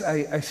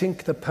I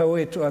think the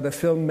poet or the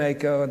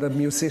filmmaker or the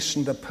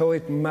musician, the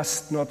poet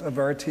must not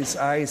avert his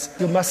eyes.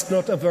 You must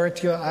not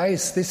avert your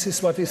eyes. This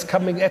is what is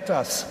coming at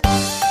us.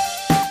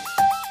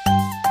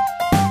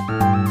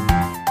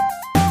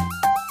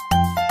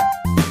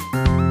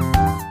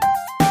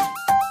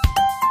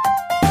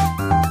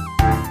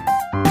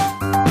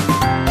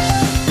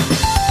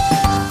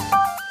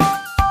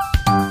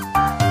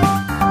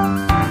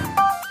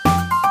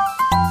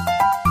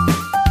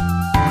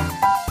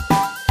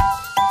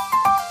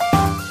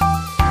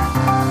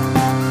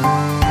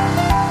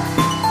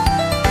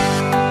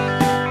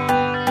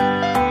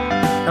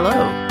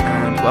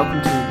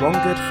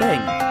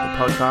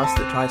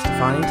 That tries to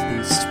find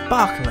the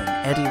sparkling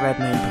Eddie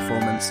Redmayne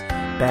performance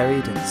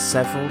buried in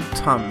several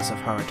tons of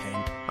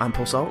hurricane. I'm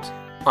Paul Salt.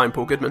 I'm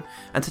Paul Goodman.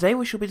 And today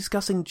we shall be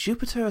discussing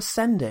Jupiter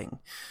Ascending,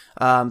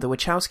 the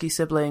Wachowski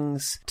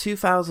siblings'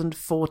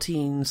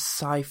 2014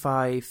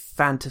 sci-fi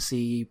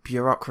fantasy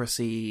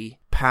bureaucracy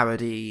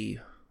parody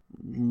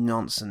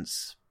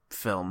nonsense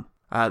film.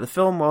 The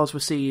film was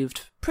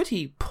received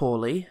pretty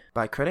poorly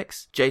by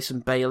critics.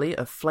 Jason Bailey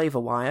of Flavor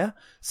Wire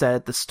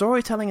said, "The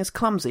storytelling is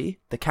clumsy,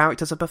 the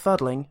characters are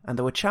befuddling, and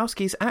the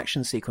Wachowskis'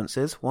 action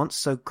sequences, once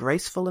so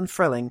graceful and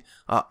thrilling,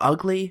 are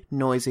ugly,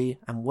 noisy,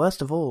 and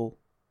worst of all,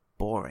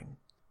 boring."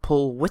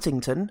 Paul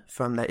Whittington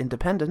from The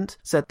Independent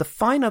said, "The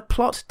finer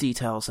plot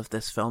details of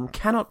this film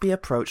cannot be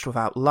approached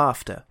without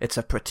laughter. It's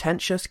a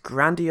pretentious,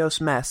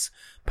 grandiose mess,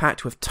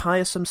 packed with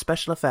tiresome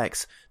special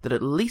effects that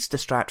at least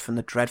distract from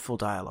the dreadful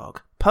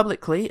dialogue."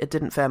 Publicly, it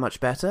didn't fare much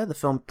better. The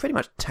film pretty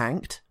much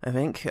tanked, I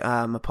think,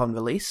 upon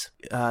release.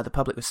 The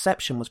public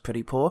reception was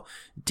pretty poor.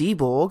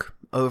 Dborg,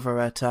 over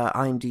at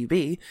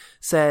IMDb,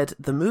 said,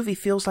 "The movie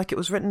feels like it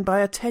was written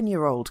by a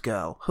 10-year-old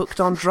girl, hooked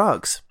on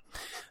drugs.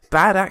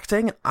 Bad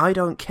acting, I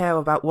don't care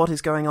about what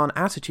is going on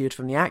attitude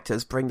from the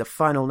actors bring the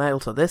final nail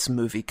to this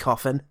movie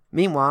coffin."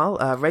 Meanwhile,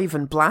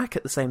 Raven Black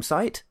at the same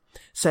site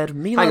said,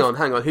 "Mila..."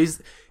 Hang on. Who's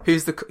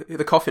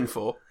the coffin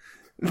for?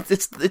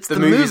 It's the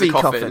movie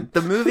coffin.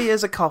 The movie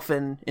is a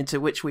coffin into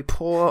which we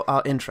pour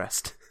our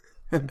interest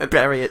and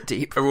bury it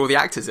deep. Are all the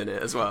actors in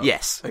it as well?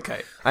 Yes.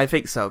 Okay. I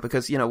think so,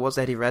 because, what's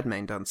Eddie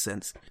Redmayne done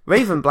since?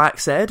 Raven Black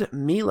said,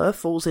 "Mila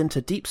falls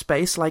into deep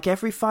space like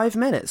every 5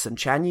 minutes, and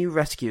Chanyu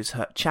rescues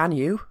her."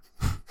 Chanyu?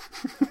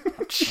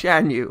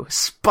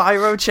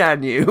 Spyro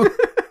Chanyu.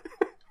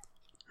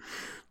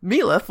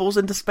 Mila falls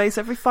into space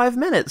every 5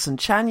 minutes, and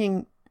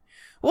Channing...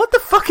 What the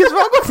fuck is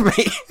wrong with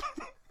me?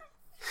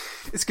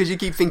 It's because you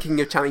keep thinking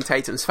of Channing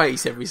Tatum's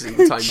face every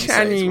single time you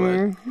say his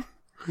word.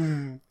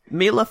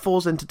 Mila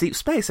falls into deep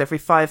space every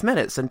 5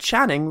 minutes, and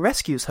Channing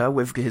rescues her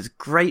with his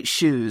great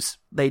shoes.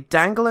 They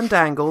dangle and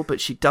dangle, but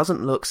she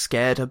doesn't look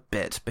scared a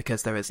bit,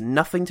 because there is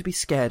nothing to be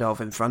scared of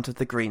in front of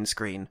the green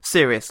screen.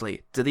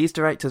 Seriously, do these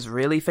directors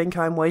really think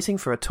I'm waiting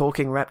for a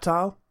talking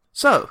reptile?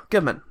 So,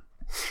 Goodman,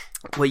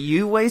 were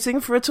you waiting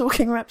for a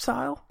talking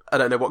reptile? I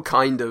don't know what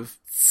kind of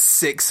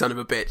sick son of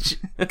a bitch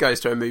goes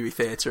to a movie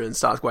theatre and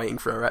starts waiting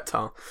for a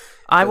reptile.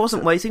 I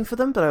wasn't waiting for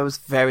them, but I was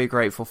very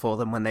grateful for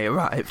them when they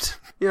arrived.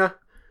 Yeah.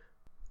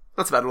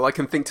 That's about all I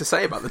can think to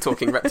say about the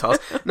talking reptiles.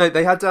 No,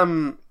 they had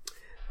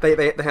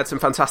they had some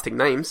fantastic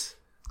names.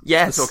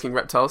 Yes. The talking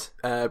reptiles,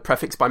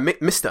 prefixed by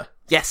Mr.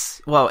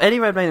 Yes. Well, Eddie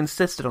Redmayne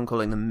insisted on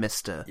calling them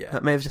Mr. Yeah.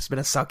 That may have just been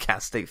a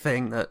sarcastic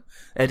thing that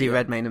Eddie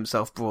Redmayne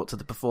himself brought to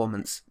the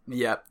performance.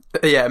 Yeah,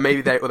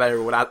 maybe they were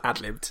all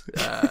ad-libbed.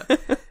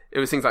 It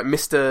was things like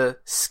Mr.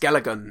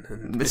 Skelligan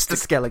and Mr.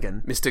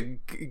 Skelligan. Mr.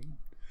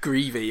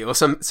 Greavy or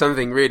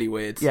something really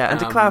weird. Yeah, and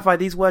to clarify,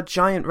 these were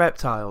giant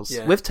reptiles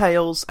with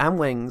tails and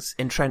wings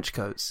in trench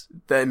coats.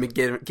 They're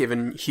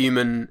given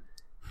human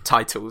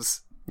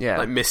titles. Yeah.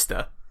 Like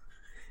Mr.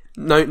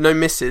 No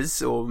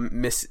Mrs. or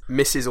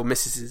Mrs. or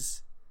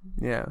Mrs.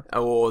 Yeah.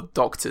 Or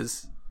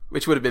doctors,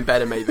 which would have been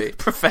better maybe.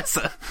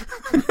 Professor.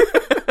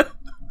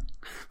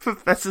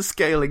 Professor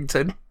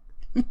Scalington.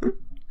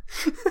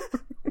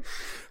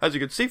 As you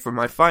can see from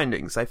my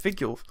findings, I think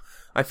you'll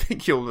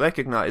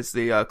recognise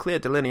the clear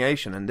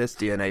delineation in this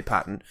DNA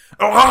pattern.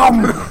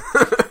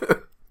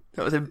 That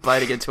was him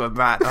biting into a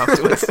rat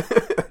afterwards.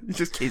 He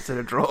just keeps in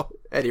a drawer.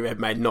 Eddie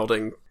Redmayne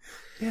nodding.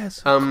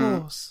 Yes, of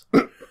course.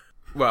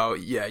 Well,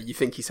 yeah, you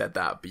think he said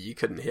that, but you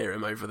couldn't hear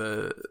him over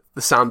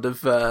the sound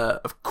of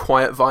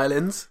quiet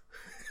violins.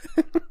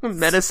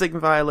 Menacing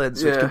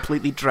violins, which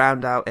completely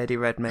drowned out Eddie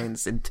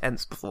Redmayne's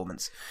intense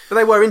performance. But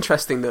they were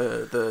interesting,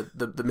 the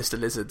Mr.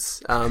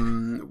 Lizards.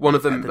 One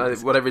of them,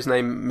 whatever his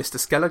name, Mr.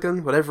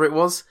 Skelligan, whatever it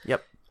was.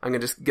 Yep. I'm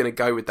just going to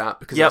go with that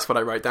because that's what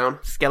I wrote down.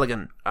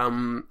 Skelligan.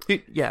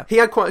 He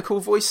had quite a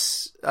cool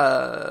voice,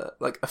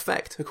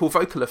 effect, a cool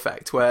vocal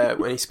effect, where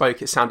when he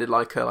spoke, it sounded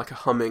like a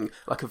humming,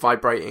 like a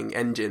vibrating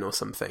engine or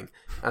something,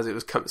 as it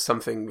was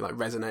something like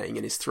resonating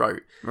in his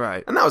throat.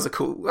 Right. And that was a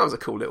cool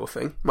little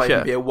thing.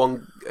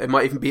 It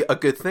might even be a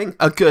good thing.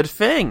 A good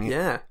thing.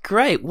 Yeah.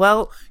 Great.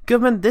 Well,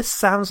 Goodman, this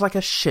sounds like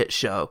a shit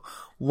show.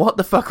 What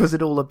the fuck was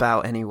it all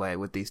about anyway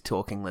with these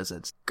talking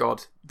lizards?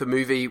 God, the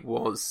movie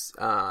was.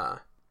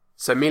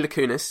 So Mila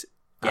Kunis,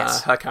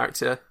 her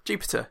character,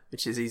 Jupiter,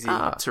 which is easy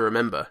to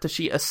remember. Does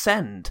she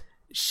ascend?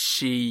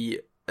 She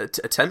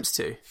attempts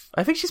to.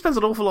 I think she spends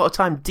an awful lot of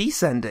time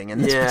descending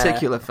in this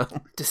particular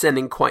film.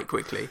 Descending quite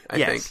quickly,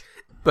 I think.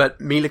 But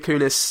Mila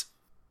Kunis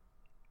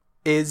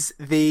is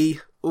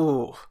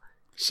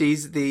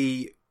she's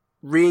the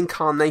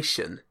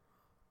reincarnation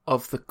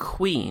of the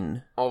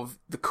Queen. Of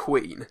the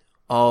Queen.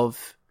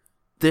 Of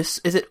this,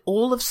 is it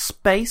all of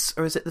space,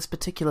 or is it this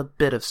particular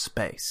bit of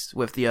space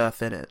with the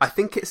Earth in it? I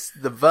think it's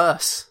the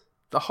verse.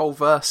 The whole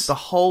verse. The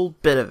whole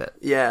bit of it.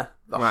 Yeah,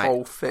 the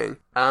whole thing.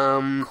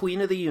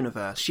 Queen of the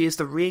universe. She is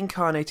the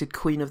reincarnated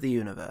Queen of the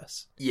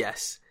universe.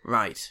 Yes.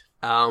 Right.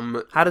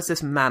 How does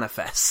this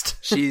manifest?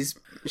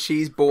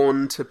 She's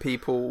born to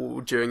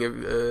people during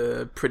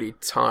a pretty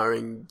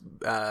tiring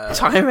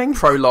tiring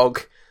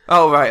prologue.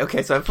 Oh, right,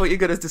 okay, so I thought you were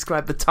going to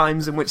describe the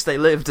times in which they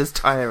lived as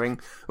tiring,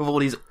 with all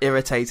these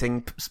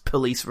irritating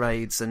police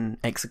raids and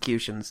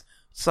executions.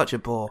 Such a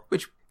bore.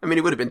 Which, I mean,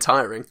 it would have been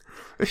tiring.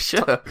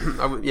 Sure.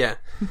 Yeah.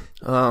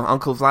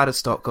 Uncle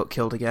Vladistok got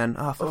killed again.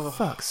 Oh, for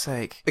fuck's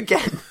sake.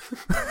 Again.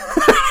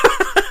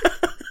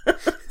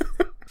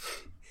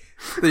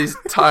 These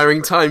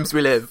tiring times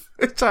we live.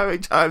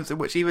 Tiring times in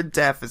which even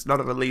death is not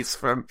a release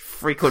from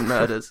frequent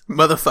murders.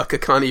 Motherfucker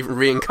can't even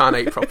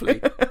reincarnate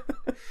properly.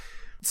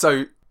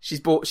 So... She's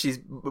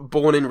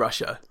born in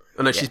Russia.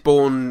 Oh no, she's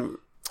born...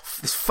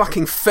 This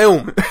fucking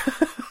film!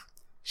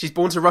 She's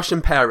born to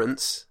Russian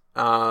parents.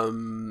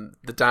 The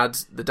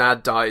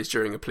dad dies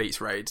during a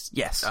police raid.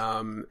 Yes.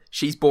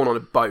 She's born on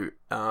a boat.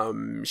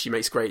 She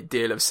makes a great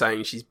deal of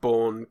saying she's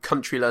born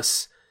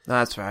countryless.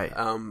 That's right.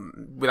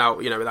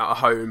 Without a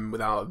home,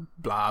 without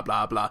blah,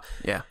 blah, blah.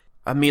 Yeah.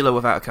 A Mila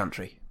without a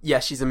country. Yeah,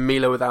 she's a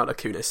Mila without a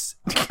Kunis.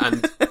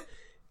 And,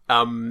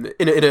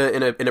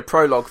 in a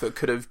prologue that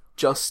could have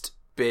just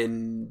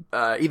been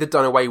either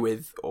done away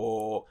with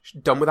or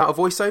done without a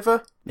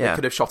voiceover. They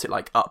could have shot it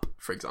like Up,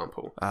 for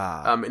example.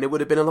 And it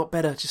would have been a lot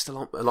better, just a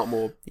lot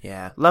more.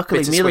 Yeah.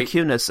 Luckily, Mila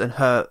Kunis and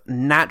her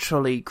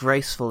naturally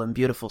graceful and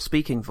beautiful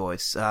speaking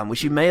voice,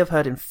 which you may have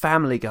heard in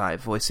Family Guy,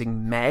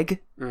 voicing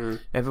Meg,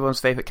 everyone's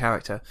favourite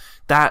character,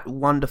 that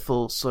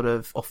wonderful sort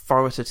of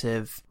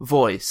authoritative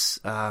voice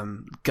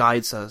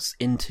guides us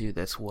into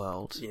this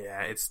world.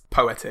 Yeah, it's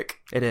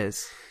poetic. It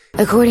is.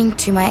 According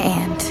to my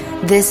aunt,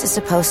 this is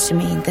supposed to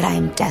mean that I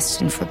am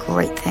destined for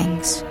great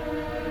things,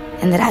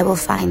 and that I will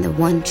find the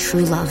one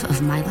true love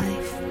of my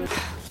life.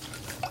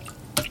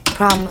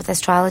 Problem with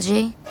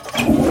astrology?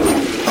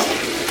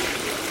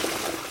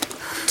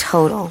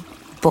 Total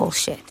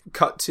bullshit.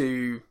 Cut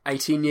to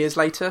 18 years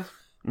later,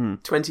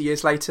 20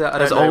 years later. I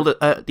don't As know. old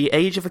at the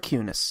age of a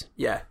Kunis.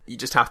 Yeah, you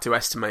just have to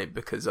estimate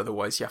because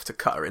otherwise you have to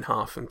cut her in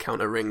half and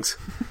count her rings.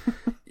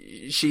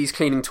 She's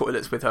cleaning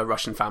toilets with her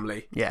Russian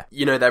family. Yeah.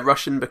 You know they're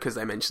Russian because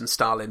they mention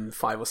Stalin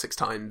 5 or 6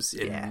 times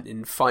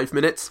in 5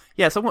 minutes.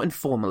 Yeah, somewhat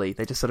informally.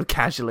 They just sort of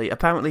casually.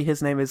 Apparently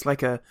his name is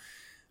like a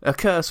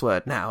curse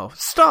word now.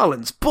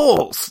 Stalin's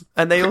balls!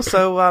 And they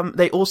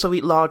also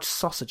eat large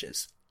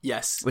sausages.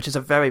 Yes. Which is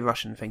a very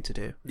Russian thing to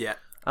do. Yeah.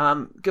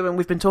 Given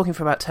we've been talking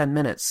for about 10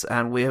 minutes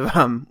and we've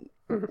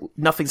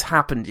nothing's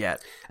happened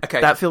yet. Okay.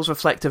 That feels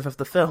reflective of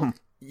the film.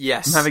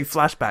 Yes. I'm having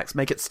flashbacks.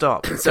 Make it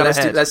stop. So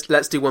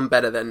let's do one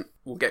better then.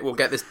 We'll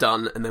get this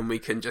done and then we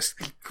can just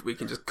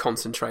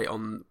concentrate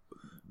on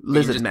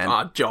lizard men.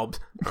 Our job,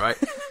 right?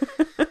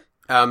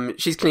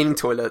 She's cleaning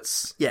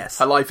toilets. Yes.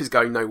 Her life is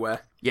going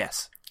nowhere.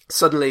 Yes.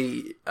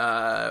 Suddenly,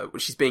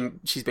 she's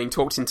being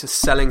talked into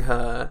selling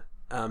her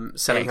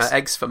her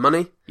eggs for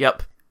money.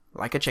 Yep.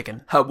 Like a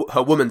chicken.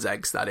 Her woman's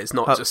eggs, that is,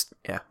 not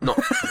not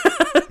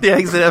the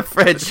eggs in her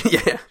fridge.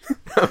 Yeah.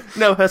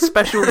 No, her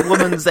special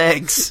woman's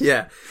eggs.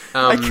 Yeah.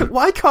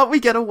 Why can't we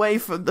get away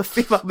from the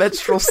female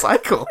menstrual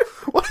cycle?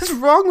 What is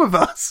wrong with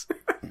us?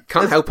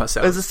 Can't help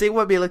ourselves. There's a scene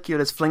where Mila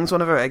Kunis flings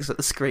one of her eggs at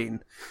the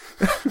screen.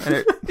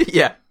 And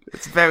yeah.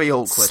 It's very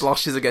awkward.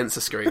 Sloshes against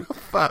the screen.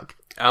 Fuck.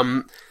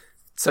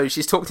 So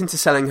she's talked into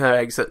selling her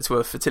eggs to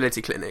a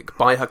fertility clinic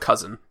by her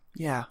cousin.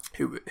 Yeah.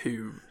 Who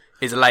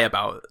is a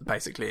layabout,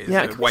 basically, is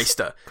a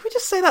waster. Can we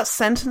just say that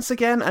sentence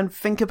again and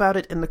think about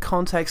it in the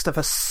context of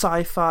a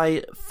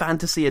sci-fi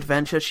fantasy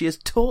adventure? She is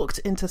talked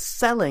into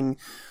selling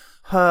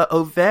her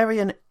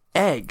ovarian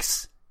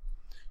eggs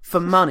for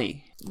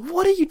money.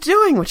 What are you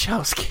doing,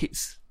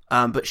 Wachowskis?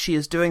 But she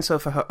is doing so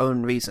for her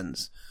own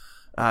reasons.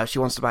 She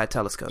wants to buy a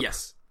telescope.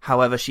 Yes.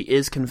 However, she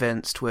is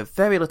convinced, with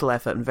very little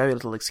effort and very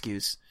little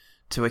excuse,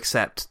 to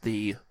accept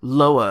the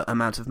lower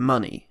amount of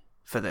money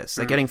for this.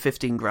 They're getting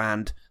 15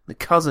 grand. The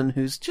cousin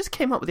who's just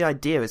came up with the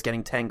idea is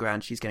getting 10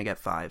 grand. She's going to get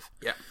 5.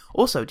 Yeah.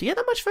 Also, do you get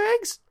that much for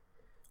eggs?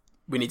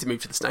 We need to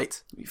move to the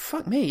States.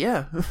 Fuck me,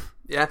 yeah.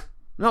 Yeah.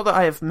 Not that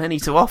I have many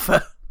to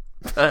offer.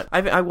 But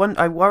I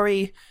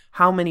worry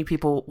how many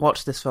people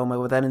watch this film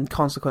and were then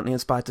consequently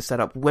inspired to set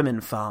up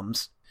women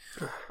farms.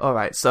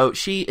 Alright, so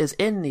she is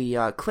in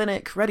the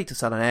clinic, ready to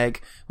sell an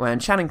egg, when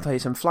Channing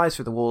Tatum flies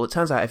through the wall. It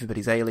turns out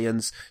everybody's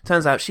aliens.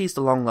 Turns out she's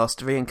the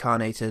long-lost,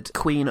 reincarnated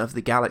queen of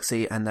the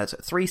galaxy, and that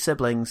 3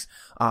 siblings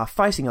are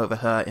fighting over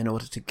her in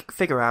order to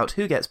figure out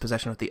who gets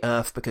possession of the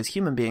Earth, because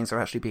human beings are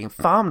actually being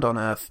farmed on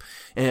Earth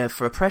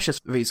for a precious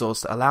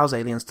resource that allows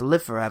aliens to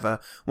live forever.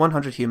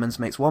 100 humans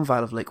makes 1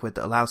 vial of liquid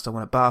that allows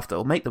someone a bath that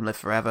will make them live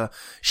forever.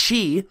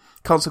 She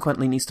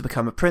consequently needs to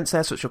become a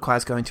princess, which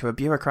requires going to a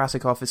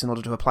bureaucratic office in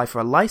order to apply for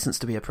a license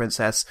to be a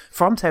princess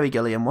from Terry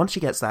Gilliam. Once she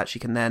gets that, she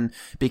can then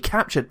be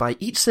captured by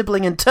each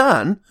sibling in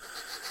turn,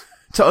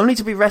 only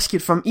to be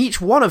rescued from each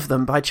one of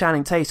them by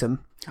Channing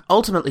Tatum.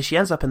 Ultimately, she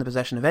ends up in the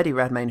possession of Eddie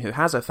Redmayne, who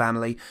has her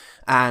family,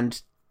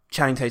 and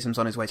Channing Tatum's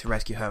on his way to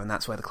rescue her, and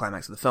that's where the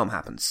climax of the film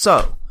happens.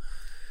 So,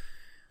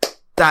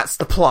 that's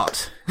the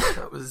plot.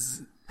 That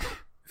was...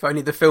 If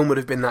only the film would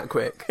have been that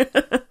quick.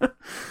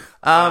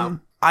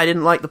 I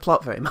didn't like the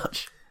plot very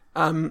much.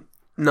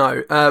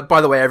 No.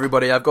 By the way,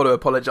 everybody, I've got to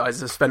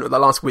apologise. I've spent the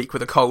last week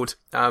with a cold.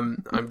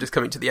 I'm just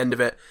coming to the end of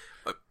it.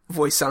 My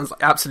voice sounds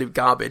like absolute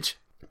garbage,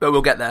 but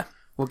we'll get there.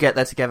 We'll get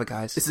there together,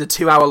 guys. This is a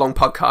 2-hour-long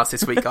podcast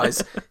this week,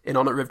 guys, in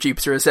honour of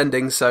Jupiter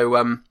Ascending, so...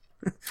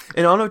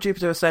 In honour of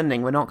Jupiter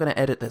Ascending, we're not going to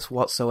edit this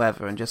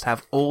whatsoever and just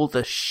have all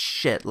the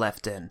shit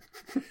left in.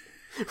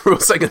 We're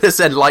also going to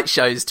send light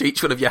shows to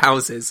each one of your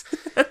houses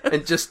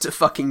and just to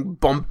fucking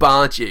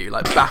bombard you,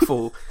 like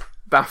baffle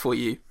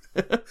you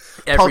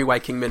every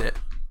waking minute.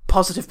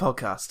 Positive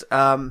podcast.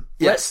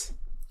 Yes.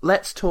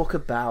 Let's talk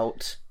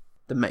about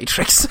The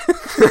Matrix.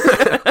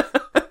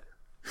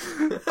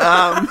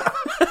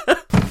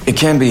 It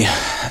can be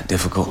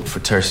difficult for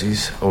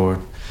Terces or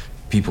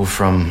people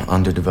from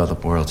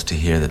underdeveloped worlds to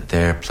hear that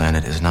their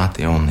planet is not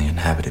the only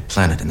inhabited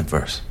planet in the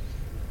verse.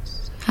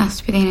 Has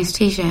to be the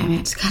anesthesia. I mean,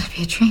 it's got to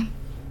be a dream.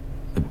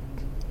 The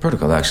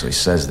protocol actually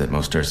says that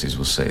most Terces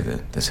will say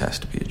that this has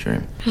to be a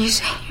dream. Are you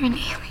saying you're an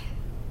alien?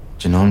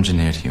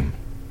 Genome-engineered human.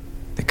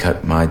 They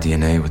cut my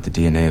DNA with the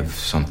DNA of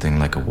something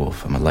like a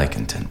wolf. I'm a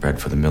lycantin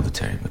bred for the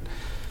military, but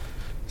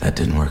that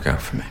didn't work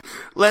out for me.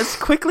 Let's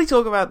quickly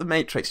talk about The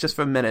Matrix just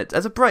for a minute,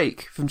 as a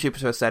break from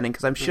Jupiter Ascending,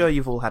 because I'm sure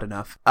you've all had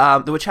enough.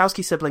 The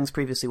Wachowski siblings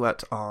previously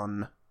worked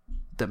on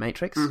The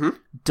Matrix.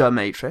 The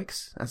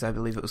Matrix, as I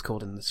believe it was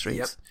called in the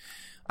streets. Yep.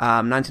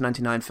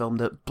 1999 film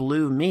that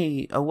blew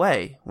me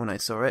away when I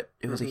saw it.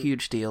 It was a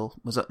huge deal.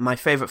 It was my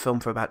favourite film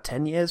for about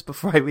 10 years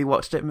before I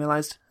rewatched it and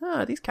realised,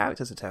 these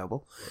characters are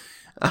terrible.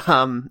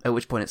 At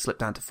which point it slipped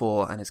down to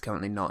 4 and is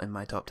currently not in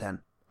my top 10.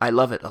 I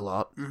love it a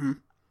lot.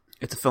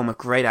 It's a film with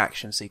great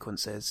action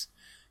sequences,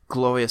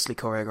 gloriously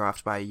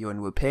choreographed by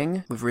Yuan Wu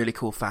Ping, with really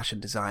cool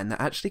fashion design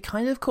that actually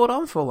kind of caught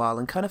on for a while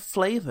and kind of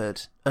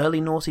flavoured early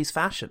noughties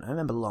fashion. I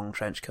remember long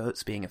trench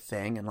coats being a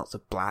thing and lots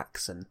of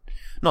blacks, and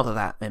not that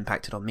that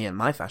impacted on me and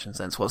my fashion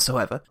sense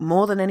whatsoever.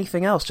 More than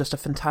anything else, just a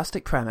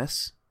fantastic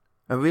premise,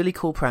 a really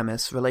cool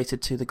premise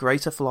related to the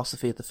greater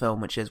philosophy of the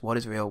film, which is what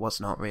is real, what's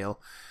not real.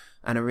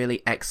 And a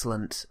really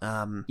excellent,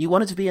 you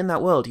wanted to be in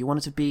that world. You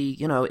wanted to be,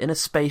 in a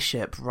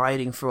spaceship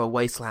riding through a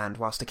wasteland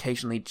whilst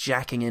occasionally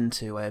jacking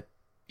into a,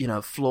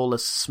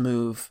 flawless,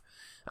 smooth,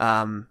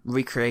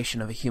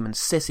 recreation of a human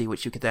city,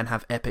 which you could then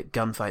have epic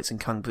gunfights and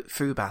kung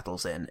fu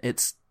battles in.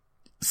 It's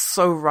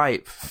so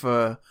ripe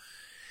for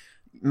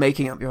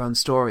making up your own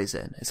stories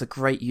in. It's a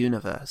great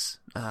universe.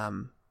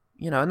 And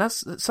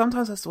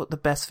sometimes that's what the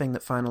best thing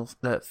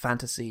that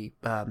fantasy,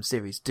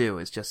 series do,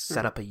 is just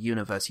set up a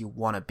universe you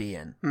want to be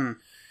in.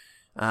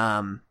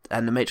 And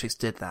The Matrix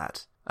did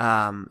that.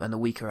 And the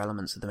weaker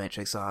elements of The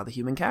Matrix are the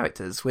human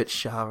characters,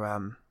 which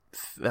are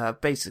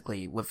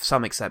basically, with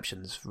some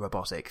exceptions,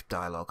 robotic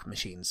dialogue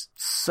machines.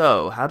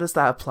 So, how does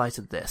that apply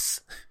to this?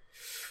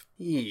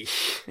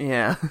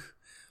 Yeah.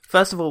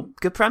 First of all,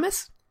 good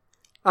premise?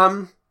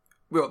 Well,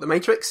 The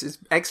Matrix is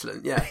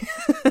excellent, yeah.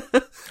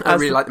 I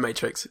really like The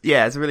Matrix.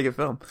 Yeah, it's a really good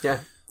film. Yeah.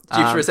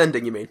 Jupiter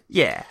Ascending, you mean?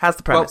 Yeah, how's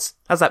the premise?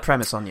 How's that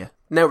premise on you?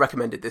 Nell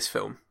recommended this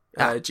film,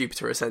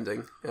 Jupiter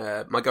Ascending.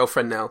 My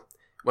girlfriend Nell,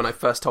 when I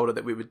first told her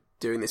that we were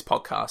doing this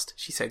podcast,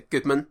 she said,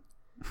 Goodman,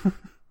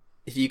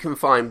 if you can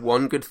find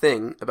one good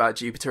thing about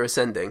Jupiter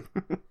Ascending,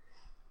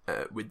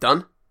 we're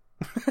done.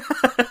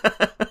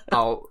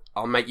 I'll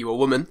make you a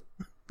woman.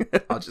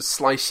 I'll just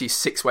slice you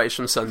 6 ways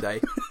from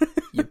Sunday.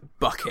 You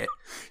bucket.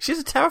 She's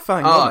a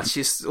terrifying woman.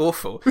 She's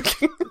awful.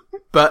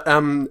 But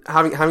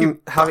having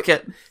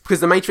because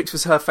The Matrix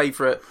was her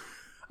favourite.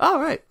 Oh,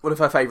 right. One of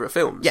her favourite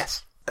films.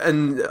 Yes.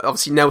 And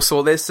obviously Nell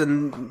saw this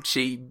and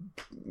she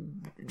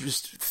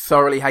just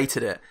thoroughly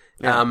hated it.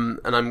 Yeah. And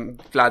I'm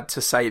glad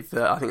to say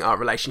that I think our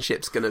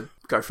relationship's going to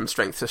go from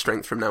strength to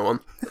strength from now on.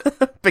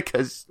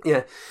 Because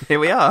here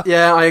we are.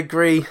 Yeah, I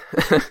agree.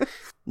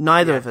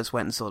 Neither of us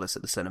went and saw this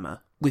at the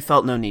cinema. We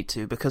felt no need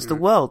to, because the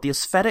world, the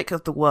aesthetic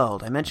of the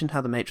world, I mentioned how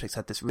The Matrix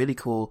had this really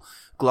cool,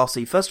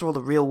 glossy, first of all, the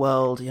real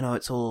world,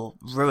 it's all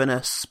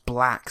ruinous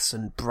blacks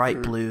and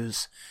bright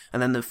blues,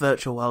 and then the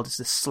virtual world is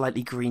this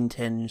slightly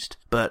green-tinged,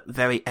 but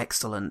very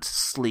excellent,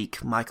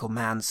 sleek, Michael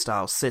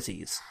Mann-style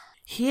cities.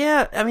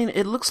 Here,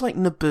 it looks like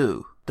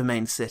Naboo, the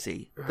main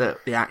city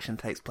that the action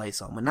takes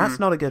place on, when that's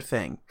not a good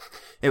thing.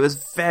 It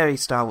was very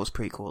Star Wars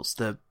prequels,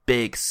 the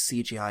big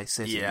CGI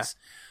cities. Yeah.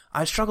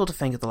 I struggle to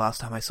think of the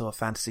last time I saw a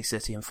fantasy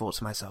city and thought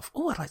to myself,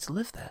 oh, I'd like to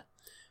live there.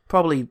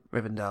 Probably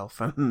Rivendell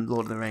from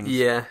Lord of the Rings.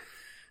 Yeah.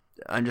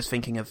 I'm just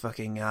thinking of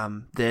fucking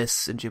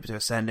this and Jupiter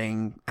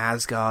Ascending,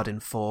 Asgard in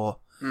 4.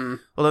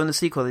 Although in the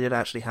sequel they did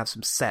actually have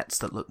some sets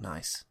that look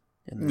nice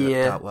in the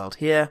Dark World.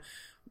 Here,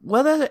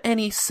 were there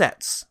any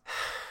sets?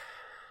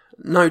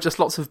 No, just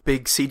lots of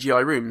big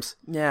CGI rooms.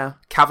 Yeah.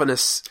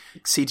 Cavernous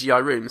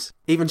CGI rooms.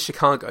 Even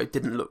Chicago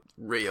didn't look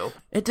real.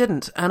 It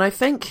didn't, and I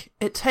think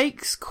it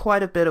takes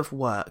quite a bit of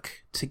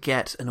work to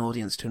get an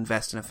audience to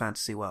invest in a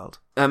fantasy world.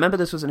 I remember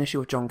this was an issue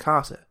of John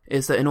Carter,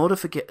 is that in order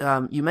for...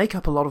 you make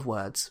up a lot of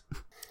words...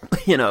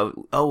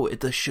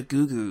 the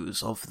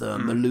Shagugus of the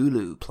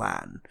Malulu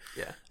clan.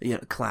 Yeah.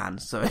 Clan,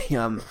 sorry.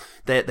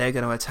 They're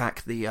going to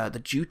attack the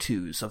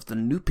Jutus of the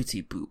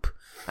Nupiti Boop,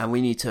 and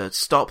we need to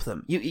stop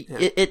them.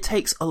 It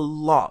takes a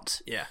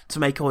lot to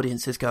make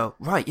audiences go,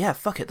 right, yeah,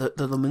 fuck it,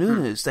 the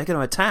Manunus, they're going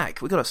to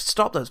attack. We've got to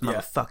stop those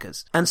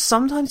motherfuckers. And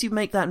sometimes you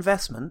make that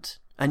investment,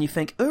 and you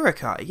think,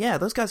 Uruk-hai, yeah,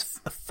 those guys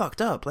are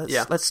fucked up.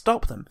 Let's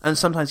stop them. And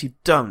sometimes you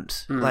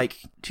don't. Like,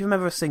 do you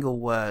remember a single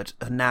word,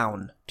 a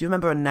noun? Do you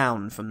remember a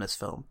noun from this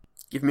film?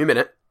 Give me a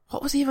minute.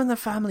 What was even the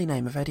family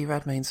name of Eddie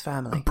Redmayne's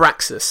family?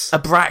 Abraxas.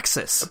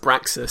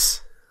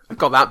 Abraxas. I've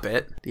got that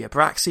bit. The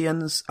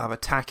Abraxians are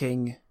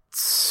attacking...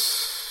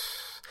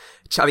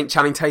 I think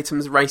Channing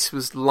Tatum's race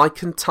was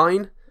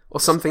Lycantine, or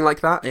something like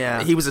that.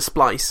 Yeah. He was a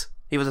splice.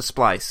 He was a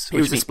splice.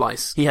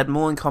 He had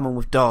more in common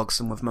with dogs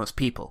than with most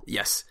people.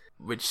 Yes,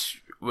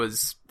 which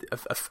was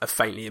a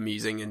faintly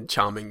amusing and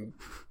charming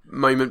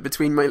moment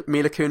between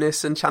Mila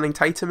Kunis and Channing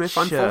Tatum, if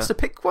I'm forced to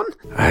pick one.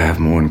 I have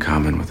more in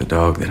common with a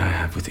dog than I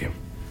have with you.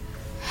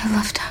 I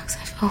love dogs.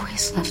 I've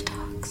always loved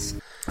dogs.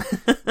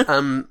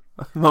 A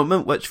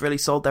moment which really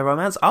sold their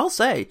romance. I'll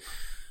say,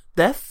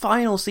 their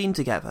final scene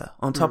together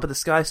on top of the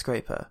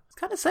skyscraper, it's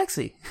kind of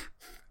sexy.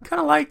 Kind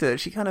of liked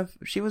it.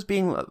 She was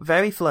being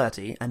very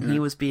flirty, and he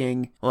was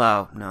being,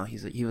 well, no,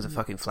 he was a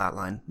fucking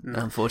flatline,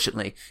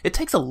 unfortunately. It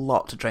takes a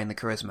lot to drain the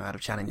charisma out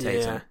of Channing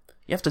Tatum. Yeah.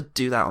 You have to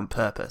do that on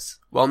purpose.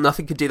 Well,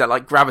 nothing could do that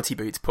like gravity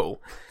boots,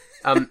 Paul.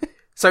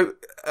 So,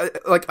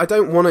 I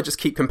don't want to just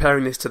keep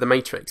comparing this to The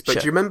Matrix, but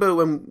do you remember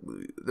when,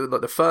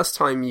 the first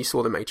time you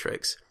saw The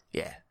Matrix?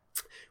 Yeah.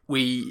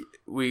 We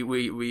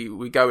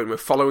go in, we're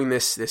following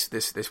this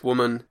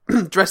woman,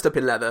 dressed up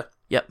in leather.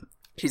 Yep.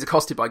 She's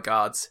accosted by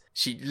guards.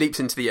 She leaps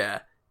into the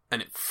air,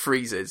 and it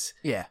freezes.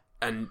 Yeah.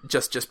 And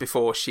just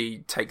before she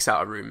takes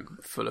out a room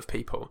full of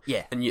people.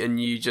 Yeah. And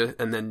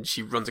then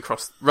she runs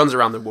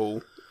around the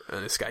wall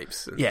and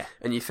escapes.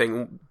 And you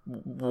think,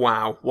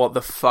 wow, what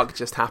the fuck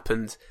just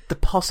happened? The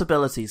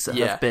possibilities that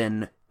have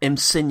been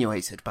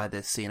insinuated by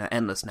this scene are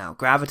endless now.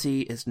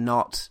 Gravity is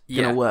not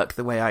going to work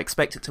the way I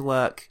expect it to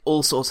work.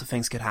 All sorts of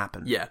things could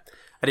happen. Yeah.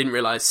 I didn't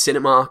realise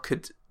cinema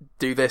could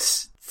do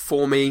this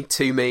for me,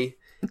 to me,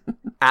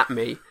 at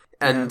me.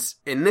 And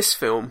in this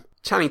film,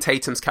 Channing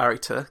Tatum's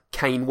character,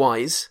 Kane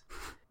Wise,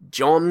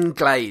 John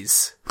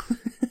Glaze,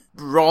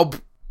 Rob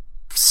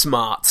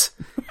Smart,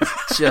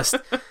 just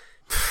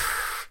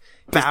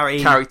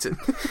Barry character,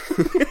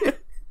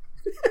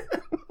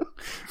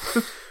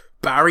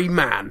 Barry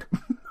Man,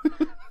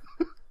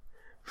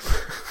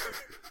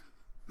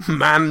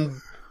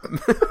 Man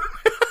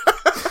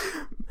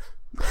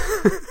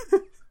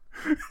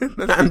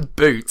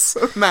Boots.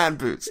 Man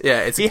boots.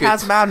 Yeah, he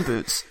has man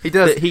boots. He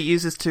does. That he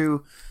uses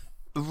to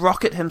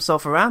rocket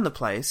himself around the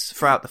place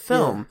throughout the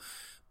film,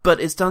 but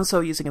it's done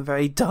so using a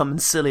very dumb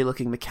and silly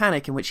looking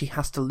mechanic in which he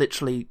has to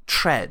literally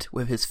tread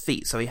with his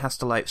feet, so he has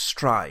to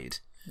stride.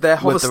 They're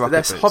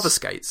hover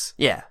skates.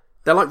 Yeah.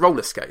 They're like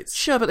roller skates.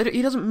 Sure, but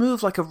he doesn't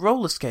move like a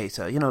roller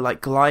skater,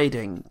 like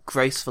gliding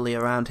gracefully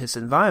around his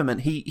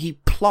environment. He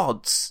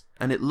plods,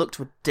 and it looked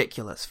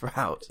ridiculous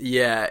throughout.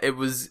 Yeah, it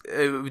was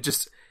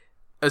just,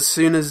 as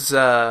soon as,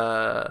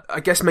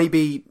 I guess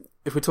maybe,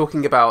 if we're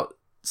talking about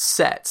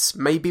sets,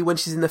 maybe when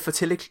she's in the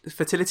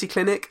fertility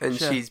clinic, and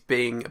she's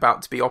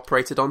about to be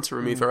operated on to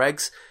remove her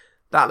eggs,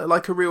 that looked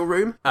like a real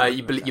room.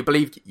 You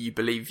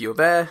believe you're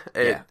there.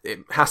 It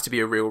has to be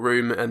a real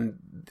room, and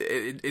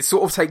it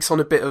sort of takes on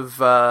a bit of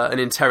an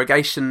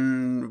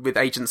interrogation with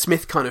Agent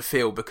Smith kind of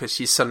feel, because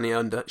she's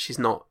suddenly she's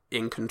not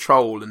in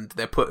control, and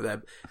they're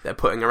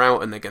putting her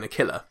out, and they're going to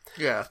kill her.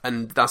 Yeah,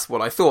 and that's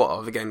what I thought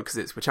of, again, because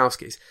it's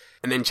Wachowski's.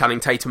 And then Channing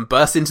Tatum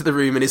bursts into the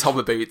room in his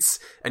hover boots,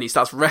 and he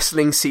starts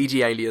wrestling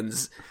CG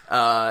aliens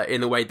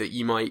in the way that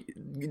you might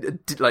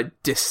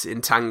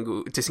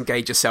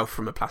disengage yourself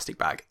from a plastic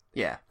bag.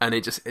 Yeah, and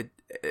it's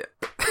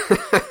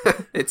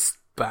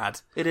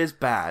bad. It is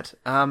bad.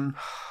 The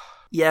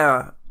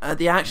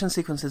action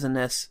sequences in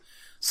this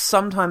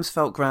sometimes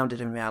felt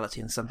grounded in reality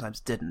and sometimes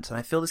didn't, and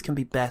I feel this can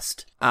be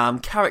best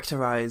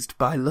characterized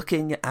by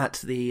looking at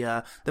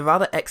the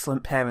rather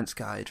excellent parents'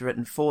 guide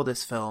written for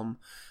this film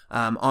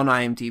on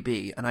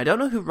IMDb. And I don't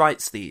know who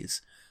writes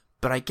these,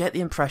 but I get the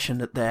impression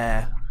that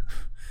they're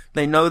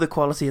They know the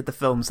quality of the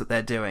films that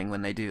they're doing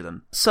when they do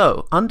them.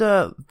 So,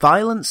 under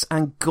violence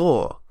and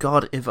gore,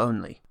 God if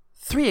only.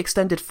 3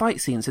 extended fight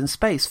scenes in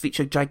space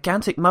feature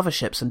gigantic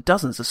motherships and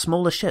dozens of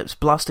smaller ships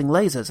blasting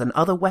lasers and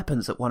other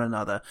weapons at one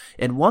another.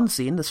 In one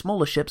scene, the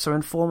smaller ships are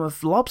in form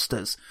of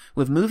lobsters,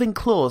 with moving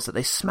claws that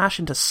they smash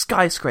into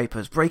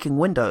skyscrapers, breaking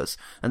windows,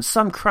 and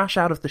some crash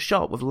out of the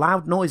shot with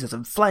loud noises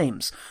and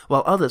flames,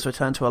 while others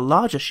return to a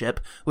larger ship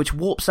which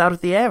warps out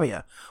of the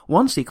area.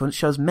 One sequence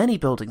shows many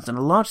buildings in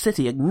a large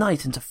city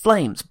ignite into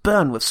flames,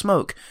 burn with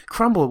smoke,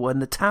 crumble when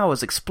the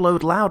towers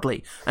explode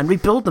loudly, and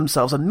rebuild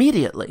themselves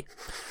immediately.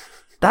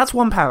 That's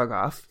one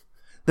paragraph.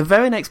 The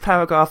very next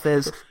paragraph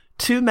is,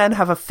 2 men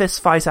have a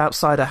fist fight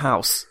outside a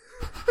house.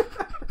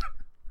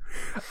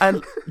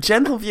 And,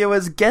 gentle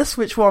viewers, guess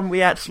which one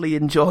we actually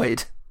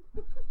enjoyed?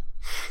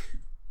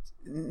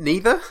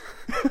 Neither?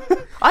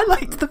 I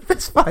liked the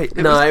fist fight.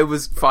 It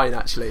was fine,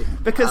 actually.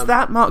 Because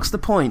that marks the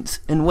point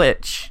in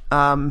which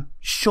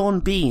Sean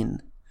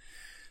Bean,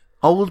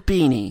 old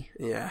Beanie,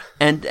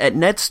 and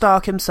Ned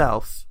Stark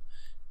himself,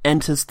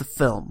 enters the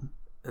film.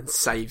 And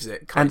saves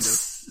it, kind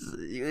of.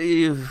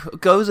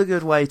 Goes a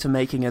good way to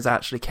making us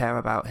actually care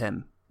about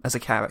him as a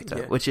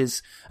character, which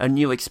is a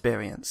new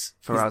experience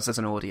for us as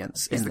an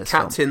audience in this film. He's the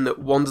captain that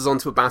wanders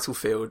onto a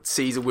battlefield,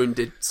 sees a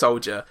wounded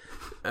soldier,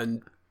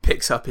 and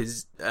picks up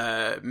his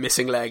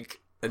missing leg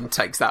and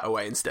takes that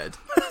away instead.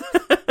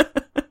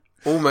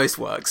 Almost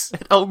works.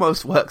 It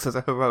almost works as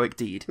a heroic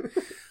deed.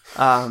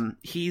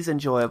 He's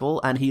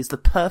enjoyable, and he's the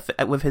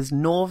perfect, with his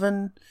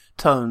northern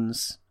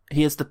tones,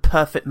 he is the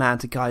perfect man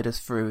to guide us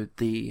through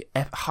the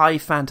high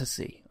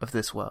fantasy of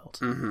this world.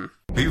 Mm-hmm.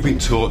 You've been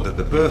taught that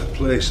the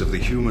birthplace of the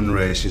human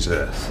race is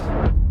Earth,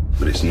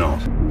 but it's not.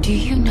 Do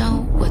you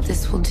know what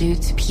this will do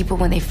to people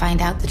when they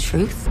find out the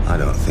truth? I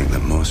don't think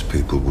that most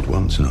people would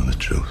want to know the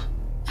truth.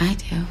 I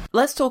do.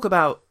 Let's talk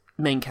about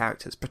main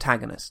characters,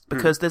 protagonists,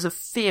 because there's a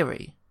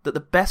theory that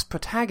the best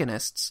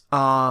protagonists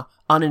are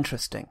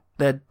uninteresting.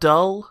 They're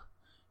dull,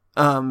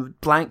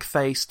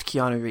 blank-faced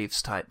Keanu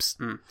Reeves types.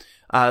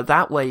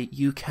 That way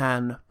you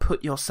can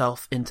put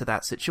yourself into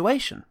that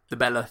situation. The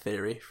Bella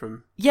theory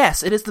from...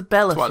 Yes, it is the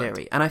Bella Twilight.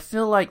 theory, and I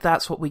feel like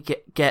that's what we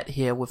get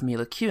here with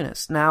Mila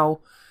Kunis.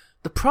 Now,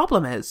 the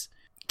problem is,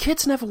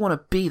 kids never want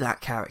to be that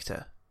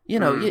character. You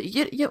know,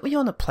 you're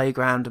on the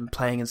playground and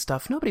playing and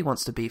stuff. Nobody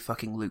wants to be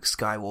fucking Luke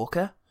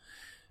Skywalker.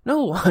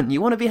 No one.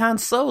 You want to be Han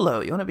Solo.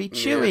 You want to be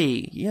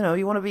Chewie. You know,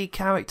 you want to be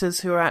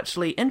characters who are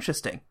actually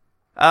interesting.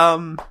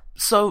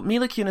 So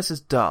Mila Kunis is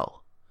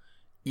dull.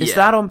 Is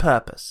that on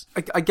purpose?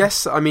 I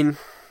guess. I mean,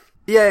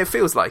 yeah, it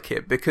feels like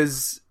it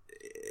because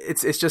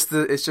it's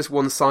just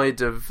one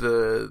side of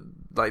the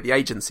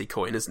agency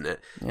coin, isn't it?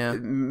 Yeah.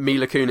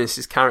 Mila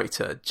Kunis'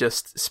 character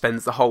just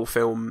spends the whole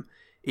film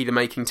either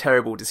making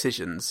terrible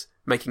decisions,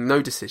 making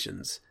no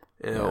decisions,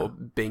 or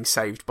being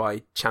saved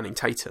by Channing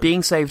Tatum.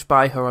 Being saved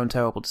by her own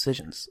terrible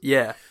decisions.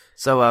 Yeah.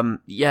 So,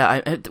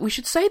 we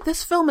should say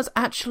this film has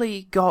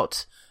actually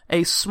got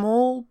a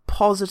small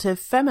positive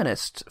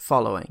feminist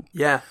following.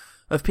 Yeah.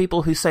 Of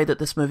people who say that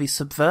this movie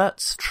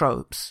subverts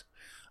tropes,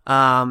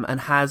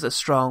 and has a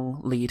strong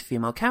lead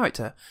female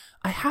character.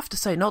 I have to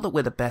say, not that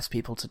we're the best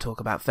people to talk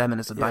about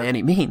feminism by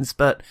any means,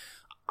 but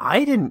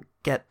I didn't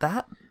get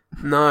that.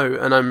 No,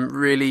 and I'm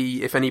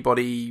really, if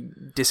anybody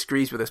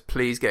disagrees with us,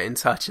 please get in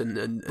touch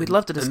and we'd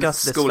love to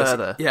discuss this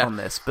further on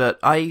this, but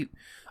I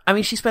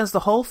mean, she spends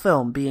the whole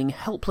film being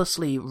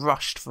helplessly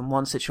rushed from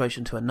one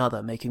situation to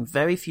another, making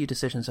very few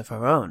decisions of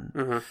her own.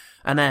 Mm-hmm.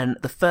 And then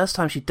the first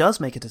time she does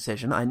make a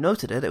decision, I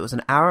noted it was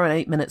an hour and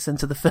 8 minutes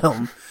into the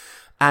film,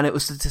 and it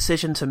was the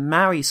decision to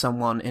marry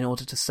someone in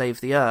order to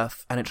save the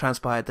Earth, and it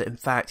transpired that, in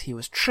fact, he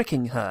was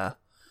tricking her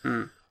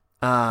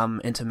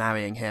into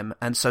marrying him,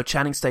 and so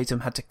Channing Tatum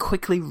had to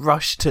quickly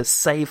rush to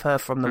save her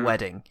from the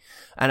wedding.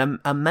 And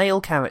a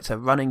male character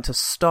running to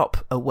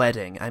stop a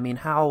wedding, I mean,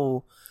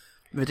 how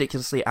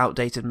ridiculously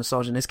outdated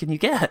misogynist can you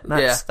get?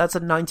 That's a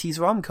 90s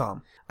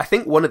rom-com. I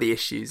think one of the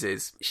issues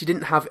is she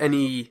didn't have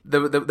any...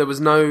 There was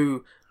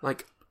no,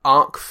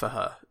 arc for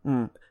her.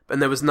 And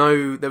there was no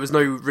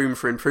room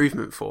for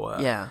improvement for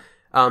her. Yeah.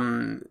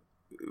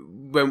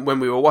 When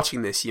we were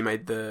watching this, you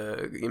made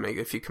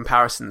a few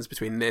comparisons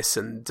between this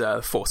and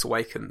Force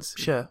Awakens.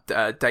 Sure.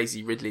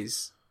 Daisy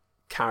Ridley's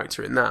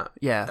character in that.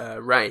 Yeah.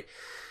 Rey.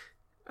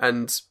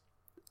 And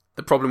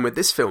the problem with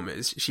this film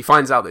is she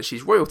finds out that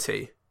she's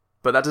royalty,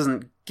 but that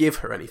doesn't give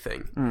her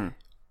anything.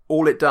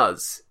 All it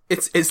does,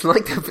 it's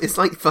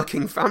like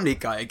fucking Family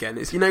Guy again.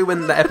 It's,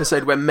 when the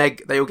episode where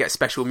Meg, they all get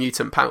special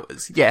mutant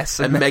powers.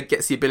 Yes. And Meg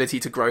gets the ability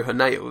to grow her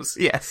nails.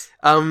 Yes.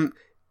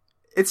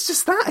 It's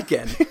just that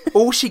again.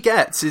 All she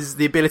gets is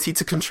the ability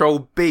to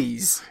control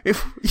bees. In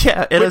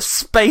a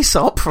space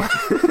opera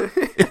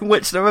in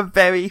which there are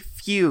very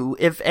few,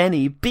 if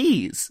any,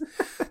 bees.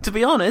 To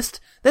be honest,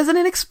 there's an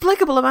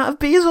inexplicable amount of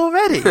bees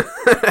already.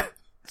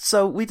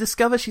 So we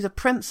discover she's a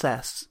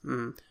princess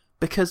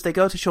because they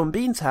go to Sean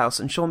Bean's house,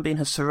 and Sean Bean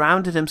has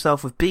surrounded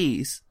himself with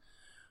bees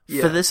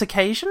for this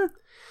occasion.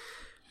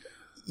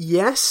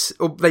 Yes,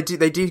 or they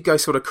do go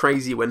sort of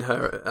crazy when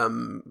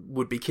her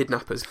would-be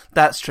kidnappers.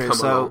 That's true. Come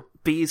so along.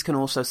 bees can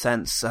also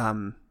sense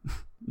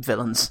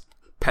villains.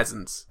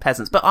 Peasants.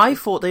 But I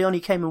thought they only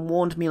came and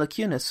warned Mila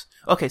Kunis.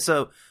 Okay,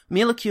 so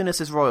Mila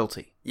Kunis is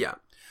royalty. Yeah.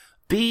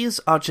 Bees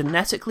are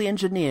genetically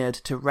engineered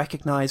to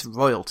recognize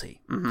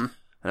royalty. Mm-hmm.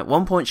 And at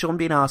one point, Sean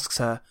Bean asks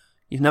her,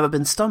 "You've never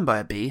been stung by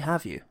a bee,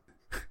 have you?"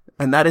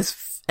 And that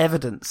is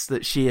evidence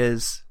that she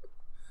is,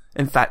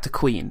 in fact, a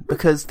queen.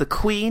 Because the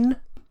Queen,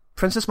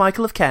 Princess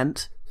Michael of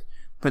Kent,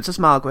 Princess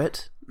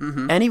Margaret,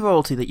 any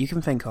royalty that you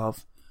can think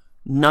of,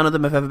 none of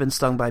them have ever been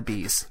stung by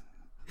bees.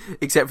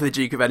 Except for the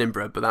Duke of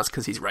Edinburgh, but that's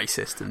because he's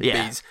racist, and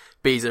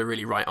bees are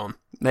really right on.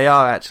 They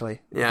are,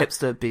 actually. Yeah.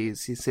 Hipster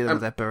bees. You see them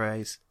with their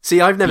berets. See,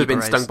 I've never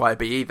been stung by a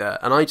bee either,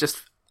 and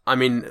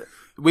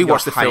we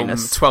watched the film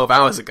 12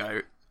 hours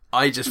ago.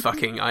 I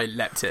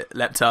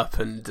leapt up,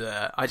 and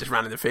I just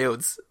ran in the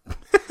fields.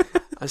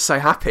 I was so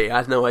happy. I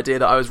had no idea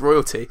that I was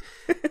royalty.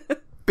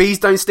 Bees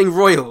don't sting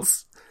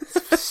royals.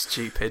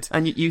 Stupid.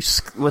 And you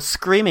were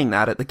screaming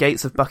that at the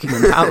gates of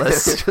Buckingham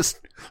Palace.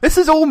 This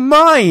is all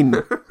mine!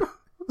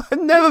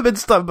 I've never been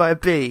stung by a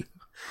bee.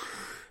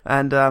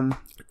 And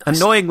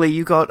annoyingly,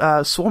 you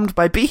got swarmed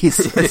by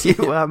bees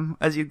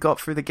as you got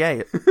through the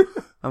gate.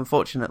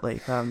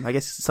 Unfortunately, I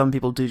guess some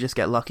people do just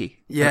get lucky.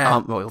 Yeah, and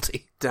aren't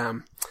royalty.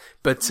 Damn.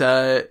 But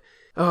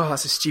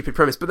that's a stupid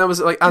premise. But that was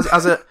like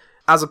as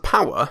a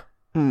power.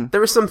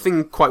 There is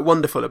something quite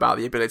wonderful about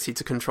the ability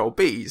to control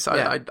bees.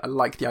 I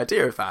like the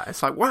idea of that.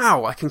 It's like,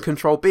 wow, I can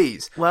control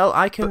bees. Well,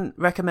 I can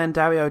recommend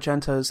Dario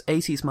Argento's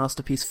 80s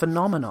masterpiece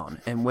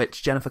Phenomenon, in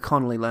which Jennifer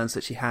Connelly learns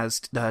that she has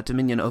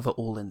dominion over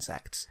all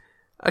insects.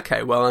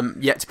 Okay, well, I'm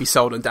yet to be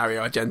sold on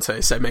Dario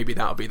Argento, so maybe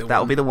that'll be the one.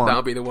 That'll be the one.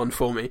 That'll be the one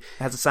for me. It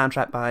has a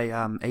soundtrack by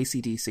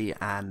AC/DC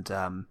and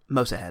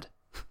Motorhead.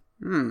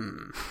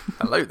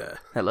 Hello there.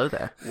 Hello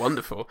there.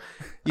 Wonderful.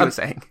 You were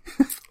saying?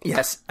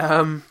 Yes.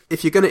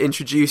 If you're going to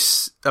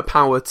introduce a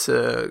power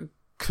to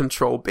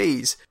control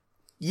bees,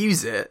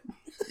 use it.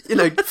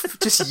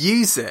 Just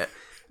use it.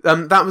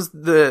 That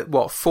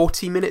was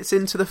 40 minutes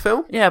into the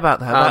film? Yeah, about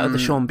that. About the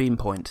Sean Bean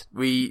point.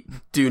 We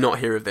do not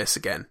hear of this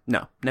again.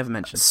 No, never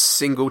mentioned. A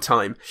single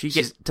time. She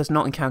does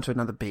not encounter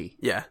another bee.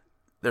 Yeah.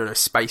 There are no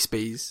space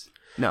bees.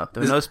 No,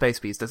 there are no space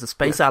bees. There's a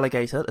space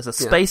alligator. There's a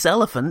space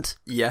elephant.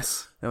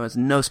 Yes. There was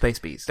no space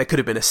bees. There could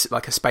have been a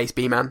space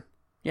bee man.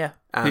 Yeah,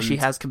 who she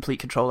has complete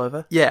control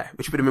over. Yeah,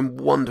 which would have been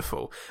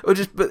wonderful. Or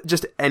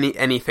just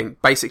anything.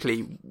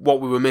 Basically,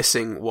 what we were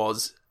missing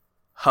was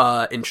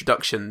her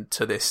introduction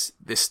to this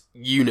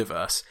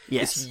universe.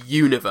 Yes. This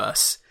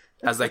universe,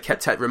 as they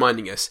kept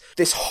reminding us.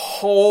 This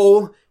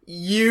whole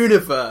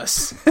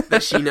universe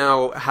that she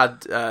now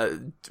had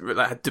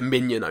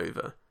dominion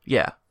over.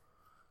 Yeah.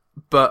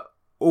 But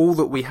all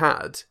that we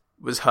had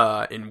was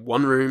her in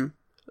one room,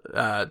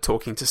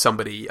 talking to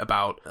somebody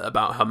about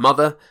her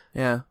mother.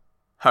 Yeah.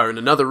 Her in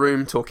another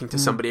room talking to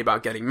somebody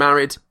about getting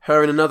married.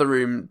 Her in another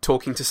room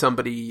talking to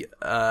somebody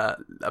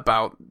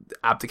about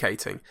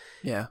abdicating.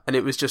 Yeah. And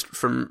it was just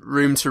from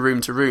room to room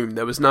to room.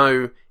 There was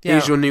no,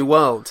 here's your new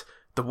world.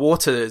 The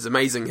water is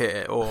amazing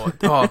here. Or,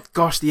 oh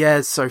gosh, the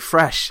air's so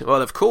fresh.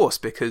 Well, of course,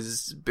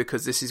 because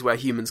this is where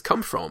humans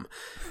come from.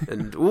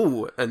 And,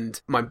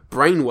 and my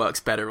brain works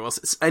better, or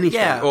anything.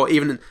 Yeah. Or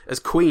even as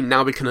Queen,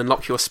 now we can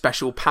unlock your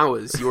special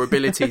powers, your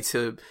ability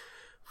to...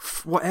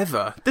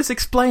 whatever. This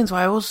explains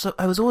why I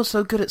was always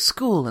so good at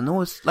school and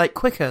always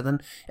quicker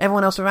than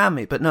everyone else around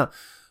me. But no, have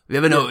you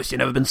ever noticed you've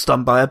never been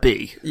stung by a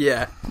bee?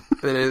 Yeah.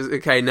 Then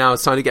okay, now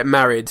it's time to get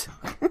married.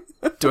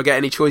 Do I get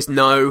any choice?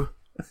 No.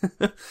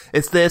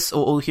 It's this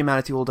or all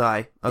humanity will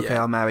die. Okay,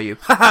 I'll marry you.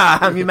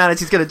 Ha!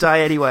 Humanity's gonna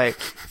die anyway.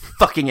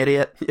 Fucking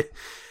idiot. Yeah.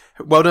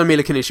 Well done,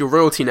 Mila Kunis. You're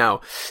royalty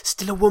now.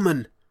 Still a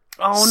woman.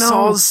 Oh no.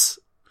 Soz.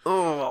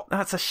 Oh,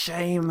 that's a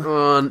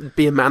shame.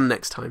 Be a man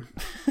next time.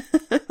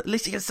 At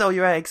least you can sell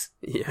your eggs.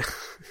 Yeah.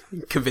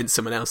 Convince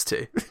someone else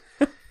to.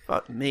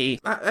 Fuck me.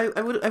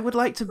 I would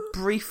like to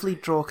briefly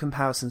draw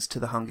comparisons to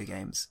the Hunger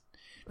Games.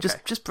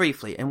 Just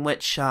briefly, in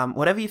which,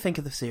 whatever you think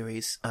of the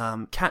series,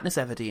 Katniss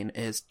Everdeen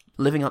is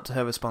living up to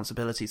her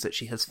responsibilities that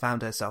she has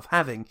found herself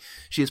having.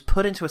 She is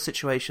put into a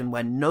situation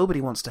where nobody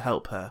wants to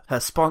help her. Her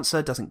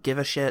sponsor doesn't give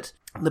a shit.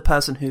 The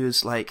person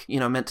who's,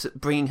 meant to,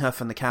 bringing her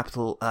from the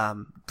capital,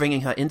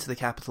 bringing her into the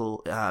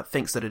capital,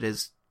 thinks that it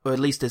is, or at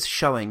least is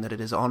showing that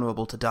it is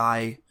honourable to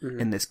die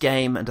in this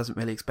game and doesn't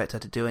really expect her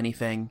to do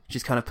anything.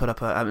 She's kind of put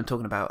up I'm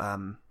talking about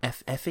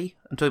Effie.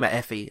 I'm talking about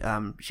Effie.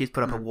 She's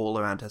put up a wall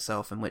around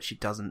herself in which she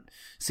doesn't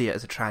see it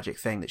as a tragic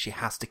thing that she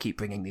has to keep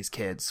bringing these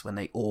kids when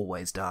they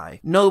always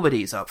die.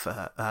 Nobody's up for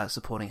her,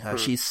 supporting her.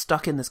 She's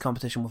stuck in this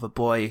competition with a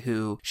boy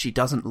who she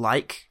doesn't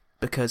like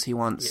because he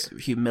once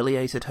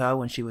humiliated her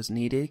when she was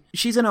needy.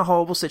 She's in a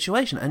horrible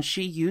situation and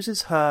she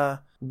uses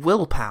her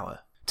willpower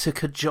to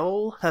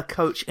cajole her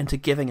coach into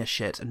giving a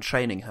shit and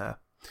training her.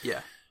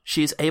 Yeah.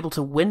 She's able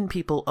to win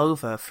people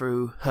over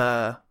through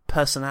her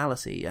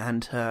personality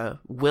and her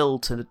will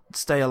to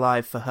stay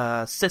alive for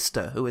her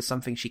sister, who is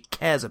something she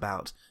cares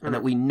about and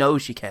that we know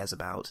she cares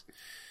about.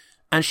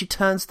 And she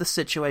turns the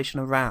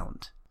situation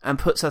around and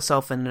puts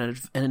herself in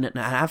an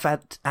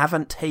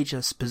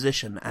advantageous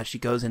position as she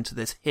goes into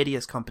this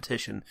hideous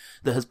competition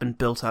that has been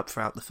built up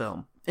throughout the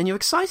film. And you're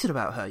excited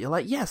about her. You're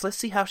like, yes, let's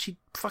see how she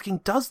fucking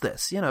does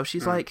this. You know,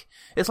 she's like,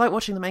 it's like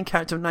watching the main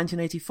character of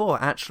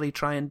 1984 actually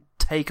try and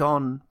take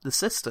on the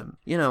system.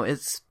 You know,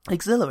 it's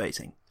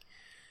exhilarating.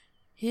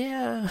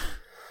 Yeah.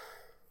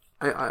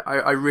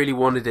 I really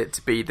wanted it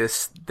to be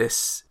this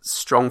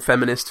strong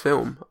feminist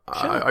film.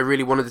 Sure. I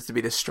really wanted it to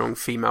be this strong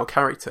female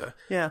character.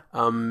 Yeah.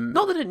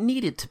 Not that it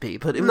needed to be,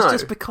 but it was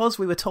just because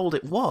we were told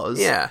it was.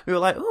 Yeah. We were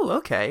like, oh,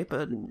 okay,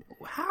 but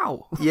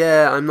how?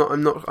 Yeah, I'm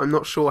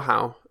not sure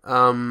how.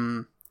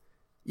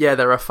 Yeah,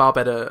 there are far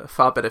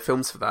better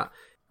films for that.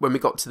 When we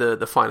got to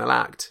the final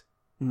act,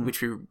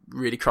 which we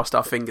really crossed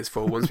our fingers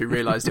for once we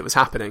realised it was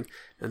happening,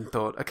 and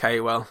thought, okay,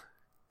 well,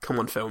 come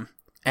on, film,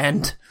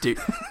 and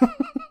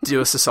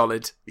do us a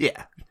solid.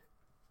 Yeah.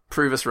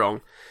 Prove us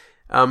wrong.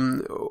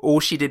 All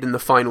she did in the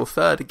final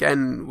third,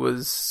 again,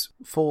 was...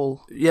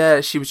 fall.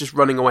 Yeah, she was just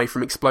running away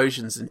from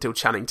explosions until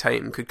Channing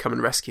Tatum could come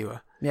and rescue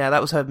her. Yeah,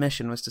 that was her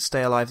mission, was to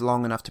stay alive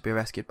long enough to be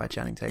rescued by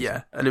Channing Tatum.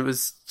 Yeah, and it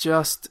was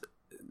just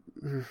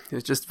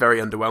very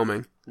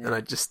underwhelming. Yeah. And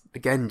I just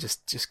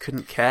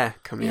couldn't care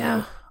coming out.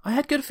 Yeah, I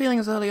had good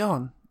feelings early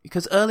on,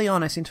 because early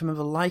on I seem to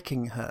remember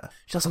liking her.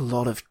 She does a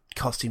lot of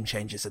costume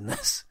changes in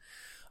this.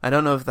 I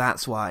don't know if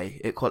that's why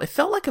it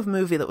felt like a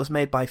movie that was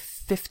made by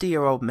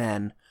 50-year-old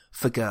men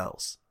for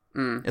girls.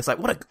 It's like,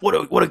 what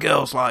are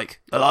girls like?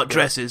 They like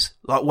dresses,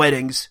 like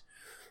weddings.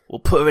 We'll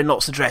put her in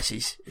lots of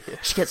dresses. Yeah.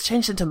 She gets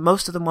changed into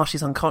most of them while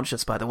she's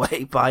unconscious, by the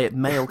way, by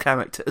male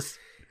characters.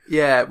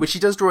 Yeah, which she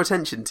does draw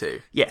attention to.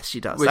 Yes, she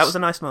does. That was a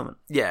nice moment.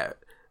 Yeah,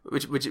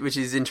 which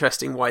is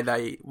interesting why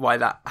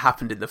that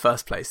happened in the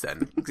first place.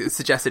 Then it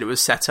suggested it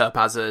was set up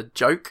as a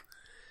joke.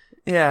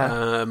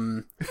 Yeah.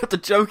 The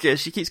joke is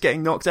she keeps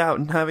getting knocked out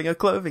and having her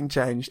clothing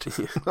changed.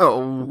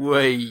 Oh,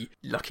 way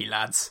lucky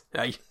lads.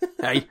 Hey.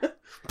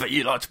 But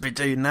you like to be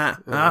doing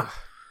that, huh?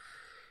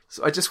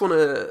 So I just want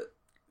to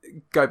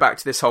go back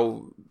to this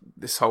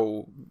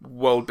whole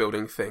world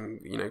building thing.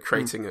 You know,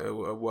 creating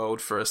a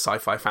world for a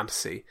sci-fi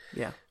fantasy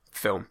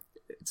film.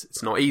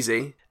 It's not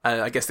easy.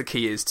 I guess the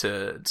key is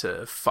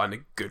to find a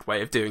good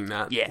way of doing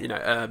that. Yeah. You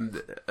know,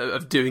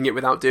 of doing it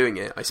without doing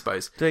it, I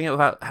suppose. Doing it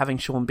without having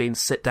Sean Bean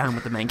sit down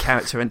with the main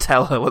character and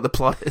tell her what the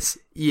plot is.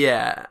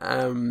 Yeah.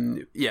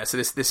 So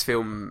this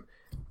film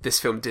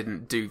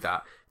didn't do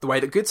that. The way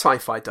that good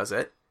sci-fi does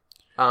it,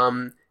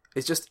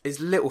 is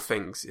little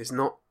things. It's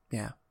not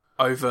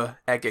over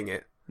egging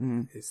it.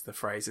 Is the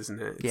phrase,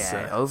 isn't it? It's,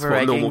 over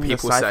egging the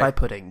sci-fi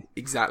pudding.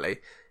 Exactly.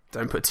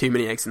 Don't put too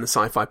many eggs in the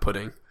sci-fi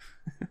pudding.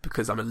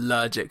 Because I'm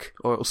allergic.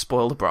 Or it'll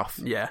spoil the broth.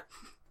 Yeah.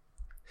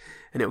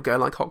 And it'll go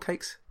like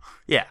hotcakes?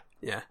 Yeah.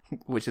 Yeah.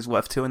 Which is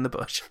worth two in the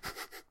bush.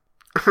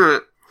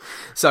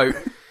 So,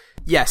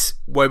 yes,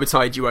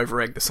 Woebotide, you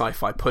over-egg the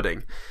sci-fi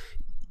pudding.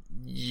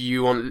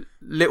 You want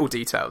little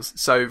details.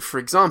 So, for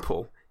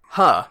example,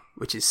 Her,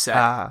 which is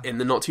set in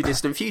the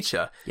not-too-distant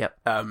future. Yep.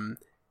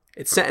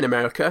 It's set in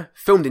America,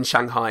 filmed in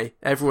Shanghai,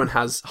 everyone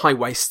has high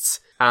waists,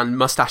 and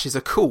mustaches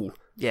are cool.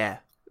 Yeah.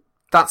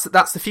 That's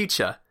the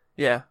future.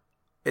 Yeah.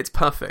 It's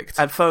perfect.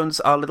 And phones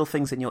are little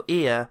things in your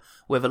ear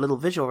with a little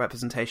visual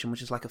representation,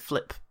 which is like a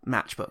flip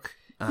matchbook.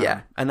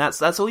 And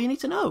that's all you need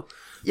to know.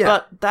 Yeah.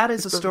 But that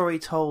is a story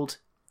told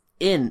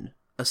in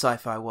a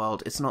sci-fi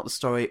world. It's not the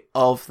story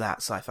of that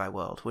sci-fi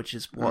world, which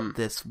is what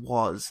this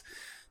was.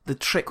 The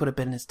trick would have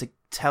been is to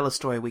tell a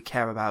story we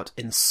care about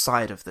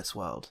inside of this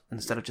world,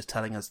 instead of just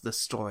telling us the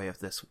story of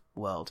this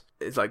world.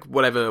 It's like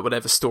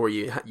whatever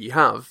story you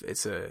have,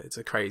 it's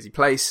a crazy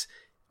place.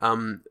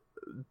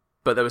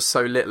 But there was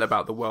so little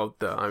about the world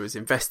that I was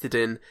invested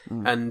in,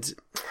 and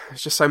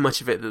there's just so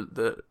much of it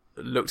that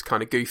looked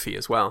kind of goofy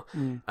as well.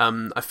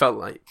 I felt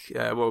like,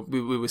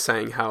 we were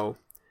saying how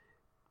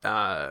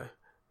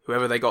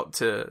whoever they got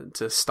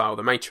to style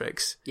the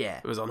Matrix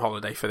was on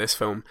holiday for this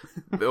film.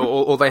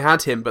 or they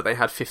had him, but they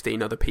had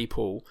 15 other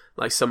people,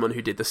 like someone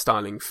who did the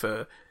styling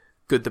for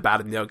Good, the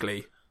Bad and the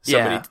Ugly.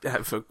 Somebody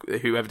for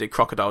whoever did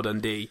Crocodile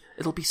Dundee.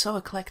 It'll be so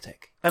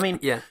eclectic. I mean,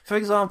 for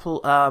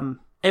example,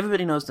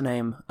 everybody knows the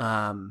name...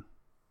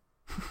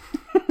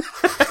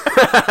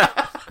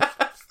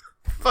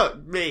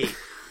 Fuck me.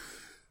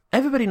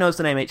 Everybody knows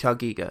the name H.R.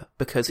 Giger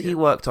because he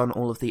worked on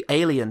all of the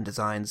Alien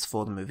designs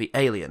for the movie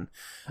Alien.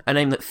 A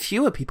name that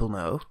fewer people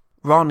know,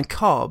 Ron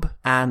Cobb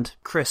and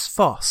Chris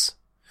Foss.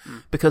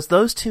 Because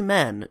those two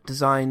men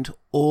designed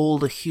all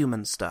the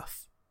human stuff.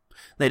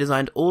 They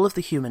designed all of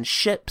the human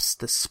ships,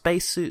 the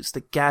spacesuits,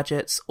 the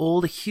gadgets,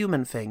 all the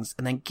human things,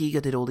 and then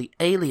Giger did all the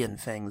alien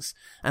things.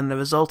 And the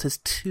result is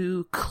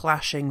two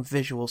clashing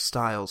visual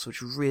styles,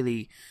 which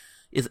really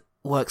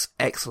works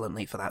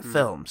excellently for that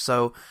film.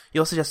 So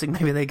you're suggesting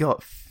maybe they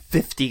got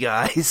 50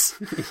 guys,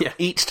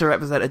 each to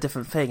represent a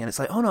different thing, and it's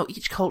like, oh no,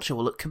 each culture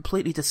will look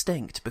completely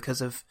distinct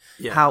because of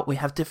how we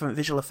have different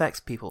visual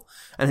effects people,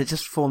 and it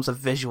just forms a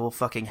visual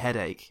fucking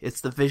headache. It's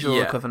the visual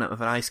equivalent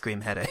of an ice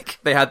cream headache.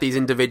 They had these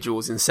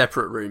individuals in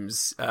separate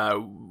rooms,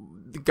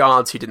 the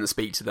guards who didn't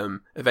speak to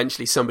them.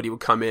 Eventually somebody would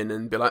come in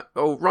and be like,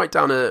 oh, write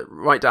down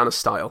a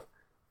style.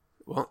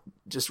 What?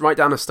 Just write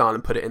down a style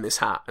and put it in this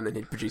hat, and then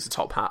he'd produce a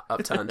top hat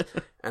upturned,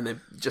 and then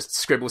just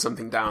scribble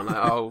something down like,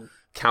 oh,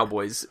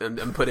 cowboys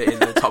and put it in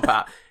the top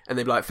hat, and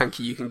they'd be like, "Thank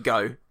you, you can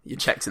go. Your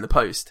check's in the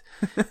post."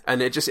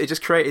 And it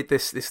just created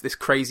this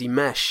crazy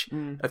mesh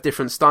of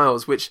different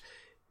styles, which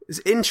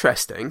is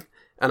interesting.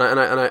 And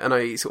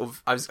I sort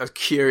of I was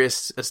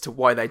curious as to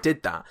why they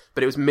did that,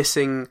 but it was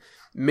missing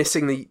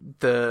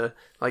the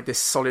like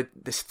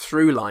this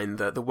through line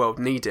that the world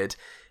needed.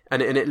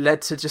 And it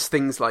led to just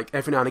things like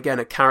every now and again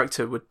a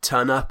character would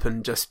turn up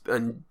and just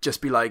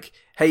be like,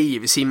 "Hey,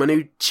 have you seen my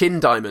new chin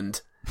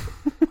diamond?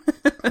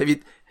 Have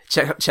you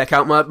check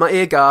out my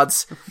ear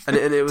guards?" And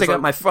it was check like,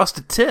 out my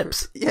frosted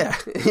tips. Yeah.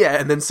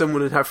 And then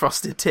someone would have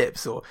frosted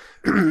tips, or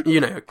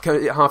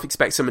half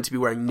expect someone to be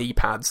wearing knee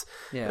pads,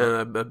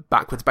 a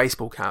backwards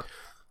baseball cap.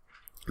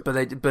 But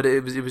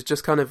it was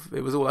just kind of,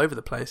 it was all over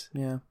the place.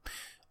 Yeah.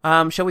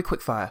 Shall we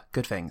quickfire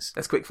good things?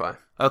 Let's quickfire.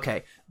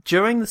 Okay.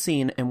 During the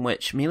scene in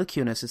which Mila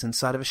Kunis is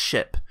inside of a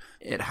ship,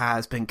 it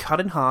has been cut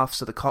in half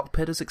so the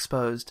cockpit is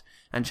exposed,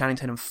 and Channing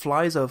Tatum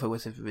flies over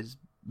with his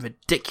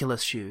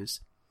ridiculous shoes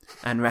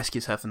and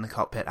rescues her from the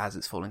cockpit as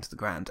it's falling to the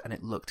ground, and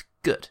it looked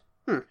good.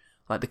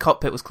 Like, the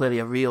cockpit was clearly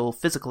a real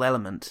physical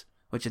element,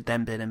 which had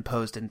then been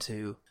imposed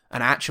into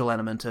an actual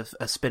element of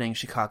a spinning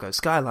Chicago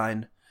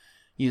skyline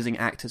using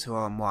actors who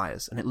are on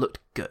wires, and it looked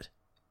good.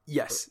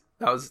 Yes,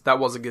 that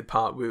was a good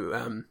part.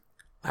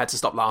 I had to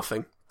stop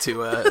laughing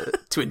to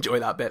enjoy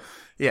that bit.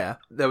 Yeah.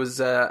 There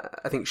was,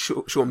 I think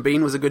Sean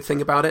Bean was a good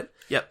thing about it.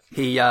 Yep.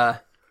 He,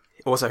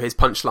 also his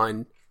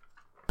punchline,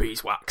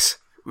 beeswax,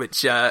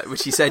 which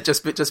he said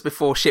just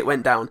before shit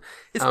went down.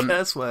 His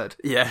curse word.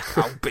 Yeah.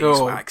 Oh,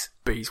 beeswax.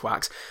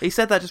 Beeswax. He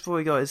said that just before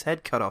he got his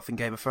head cut off in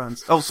Game of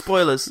Thrones. Oh,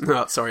 spoilers.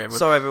 No, sorry everyone.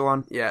 Sorry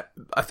everyone. Yeah.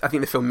 I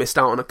think the film missed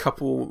out on a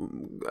couple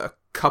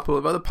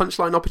of other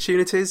punchline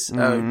opportunities,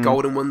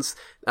 golden ones.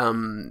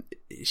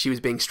 She was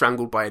being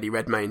strangled by Eddie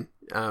Redmayne,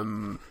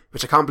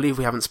 which I can't believe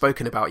we haven't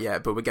spoken about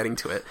yet, but we're getting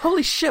to it.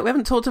 Holy shit, we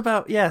haven't talked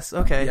about... Yes,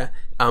 okay. Yeah.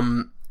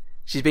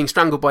 She's being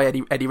strangled by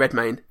Eddie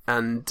Redmayne,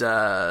 and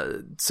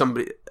one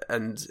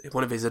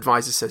of his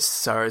advisors says,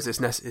 "Sir, is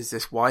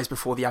this wise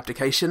before the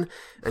abdication?"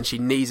 And she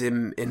knees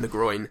him in the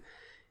groin,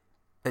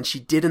 and she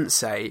didn't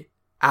say,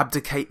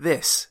 "Abdicate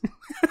this."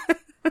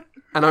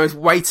 And I was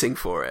waiting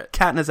for it.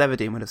 Katniss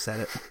Everdeen would have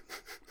said it.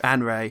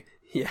 And Ray.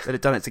 Yeah. They'd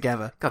have done it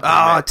together.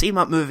 Team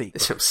up movie.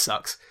 This film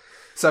sucks.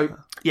 So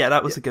yeah,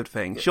 that was a good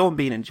thing. Yeah. Sean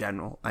Bean in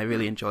general, I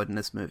really enjoyed in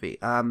this movie.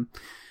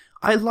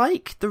 I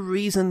like the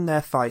reason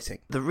they're fighting.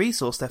 The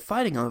resource they're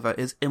fighting over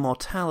is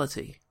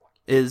immortality.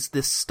 Is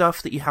this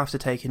stuff that you have to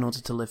take in order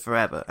to live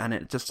forever, and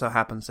it just so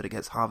happens that it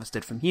gets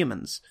harvested from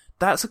humans.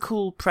 That's a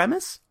cool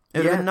premise. It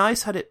would have been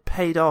nice had it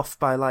paid off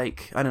by,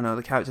 like, I don't know,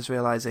 the characters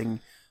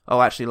realising,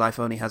 oh, actually, life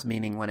only has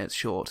meaning when it's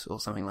short, or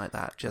something like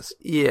that.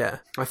 Yeah.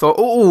 I thought,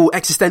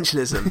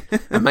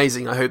 existentialism.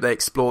 Amazing. I hope they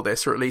explore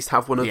this, or at least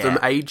have one of them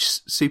age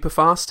super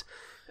fast,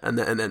 and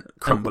then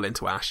crumble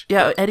into ash.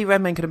 Yeah, Eddie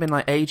Redmayne could have been,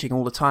 like, aging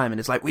all the time, and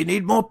it's like, we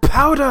need more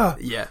powder!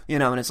 Yeah. You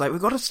know, and it's like, we've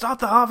got to start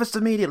the harvest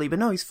immediately. But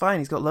no, he's fine.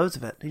 He's got loads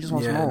of it. He just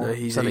wants more. No,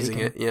 he's so using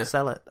that he can it,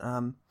 sell it.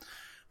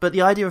 But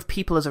the idea of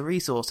people as a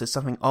resource is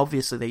something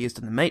obviously they used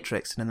in The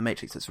Matrix, and in The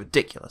Matrix it's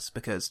ridiculous,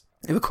 because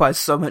it requires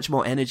so much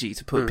more energy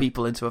to put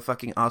people into a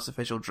fucking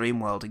artificial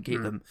dream world and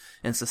keep them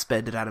in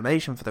suspended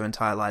animation for their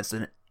entire lives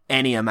than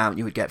any amount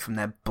you would get from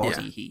their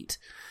body heat.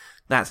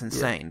 That's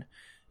insane.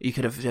 Yeah. You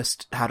could have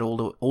just had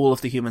all of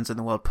the humans in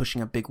the world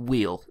pushing a big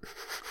wheel,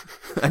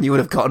 and you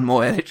would have gotten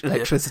more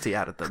electricity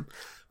out of them.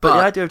 But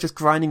the idea of just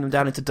grinding them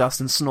down into dust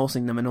and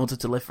snorting them in order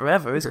to live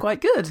forever is quite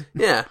good.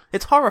 Yeah.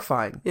 It's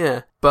horrifying.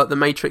 Yeah. But The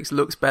Matrix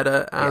looks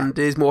better and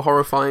is more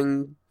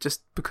horrifying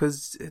just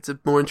because it's a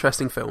more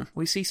interesting film.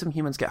 We see some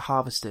humans get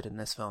harvested in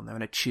this film. They're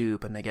in a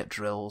tube and they get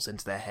drills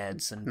into their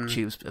heads and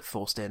tubes are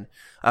forced in,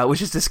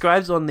 which is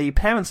described on the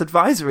Parents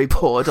Advisory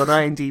Board on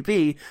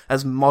IMDb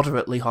as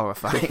moderately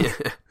horrifying.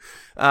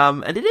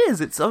 And it is.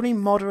 It's only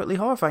moderately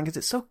horrifying because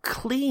it's so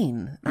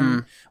clean.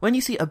 And when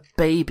you see a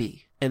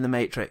baby in The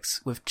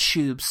Matrix with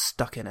tubes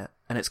stuck in it,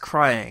 and it's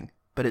crying,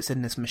 but it's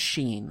in this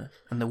machine,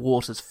 and the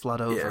waters flood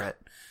over it.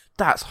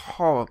 That's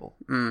horrible.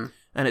 And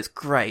it's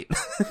great.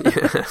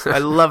 I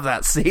love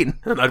that scene.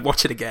 And I'd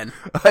watch it again.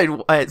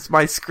 It's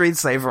my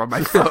screensaver on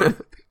my phone.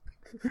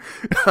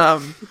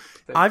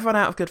 I've run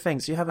out of good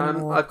things. Do you have any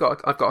more? I've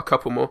got a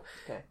couple more.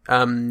 Okay.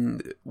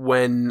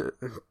 When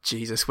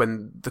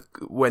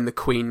the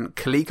Queen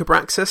Kalika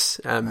Braxis,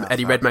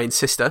 Eddie Redmayne's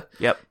sister,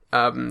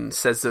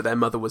 says that their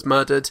mother was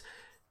murdered,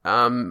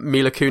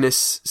 Mila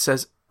Kunis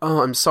says,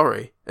 "Oh, I'm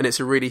sorry," and it's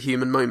a really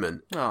human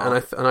moment.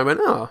 And I went,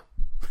 "Oh."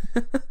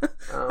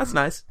 That's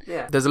nice.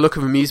 Yeah. There's a look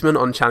of amusement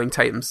on Channing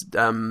Tatum's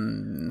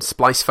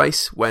splice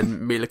face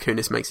when Mila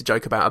Kunis makes a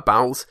joke about her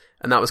bowels,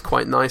 and that was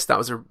quite nice. That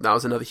was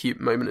another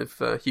moment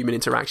of human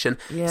interaction.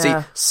 Yeah. See,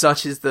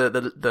 such is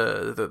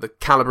the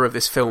caliber of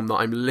this film that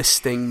I'm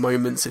listing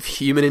moments of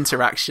human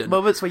interaction.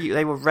 Moments where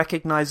they were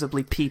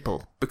recognisably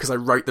people. Because I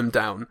wrote them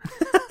down.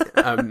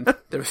 There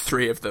are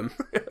 3 of them.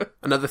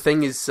 Another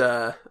thing is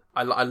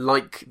I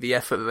like the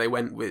effort that they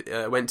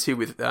went to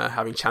with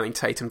having Channing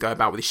Tatum go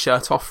about with his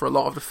shirt off for a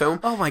lot of the film.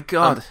 Oh my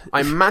god!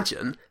 I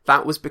imagine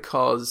that was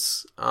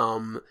because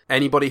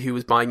anybody who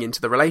was buying into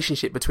the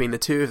relationship between the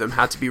two of them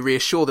had to be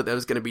reassured that there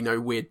was going to be no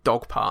weird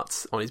dog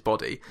parts on his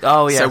body.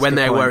 Oh yeah. So when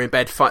they were in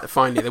bed,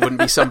 finally there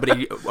wouldn't be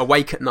somebody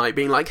awake at night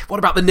being like, "What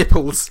about the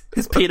nipples?"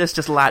 His penis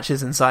just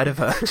latches inside of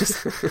her.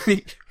 Just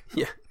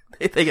yeah.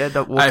 They end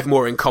up I have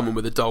more in common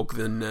with a dog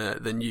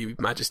than you,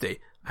 Majesty.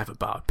 I have a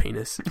barred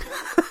penis.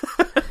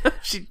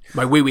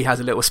 My wee-wee has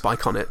a little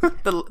spike on it.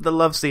 The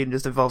love scene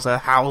just involves her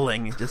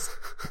howling. Just...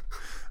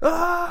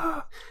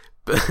 Ah!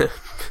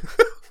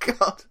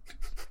 God.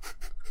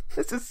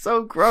 This is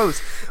so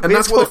gross. And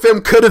that's what the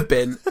film could have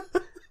been,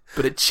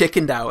 but it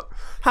chickened out.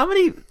 How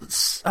many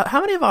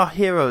of our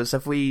heroes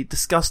have we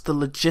discussed the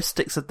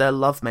logistics of their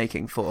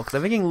lovemaking for? Because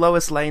I'm thinking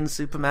Lois Lane,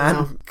 Superman.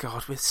 Oh,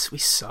 God, we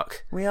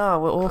suck. We're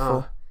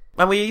awful.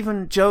 And we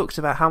even joked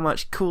about how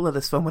much cooler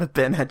this film would have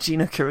been had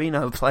Gina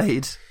Carano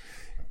played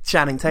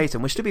Channing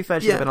Tatum, which, to be fair,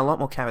 she'd have been a lot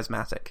more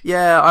charismatic.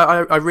 Yeah,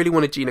 I really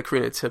wanted Gina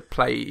Carano to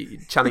play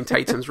Channing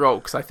Tatum's role,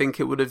 because I think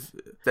it would have...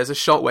 There's a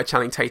shot where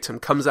Channing Tatum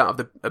comes out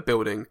of a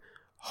building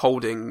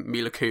holding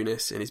Mila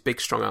Kunis in his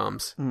big, strong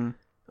arms. Mm.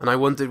 And I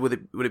wondered, would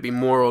it be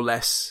more or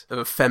less of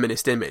a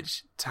feminist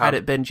image to have... Had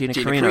it been Gina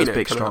Carano's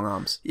big, strong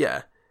arms?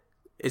 Yeah.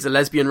 Is a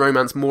lesbian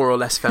romance more or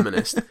less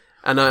feminist?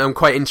 And I'm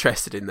quite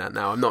interested in that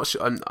now. I'm not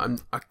sure.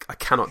 I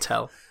cannot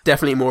tell.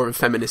 Definitely more of a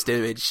feminist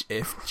image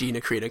if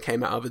Gina Carano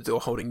came out of a door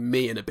holding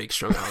me in a big,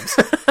 strong arms.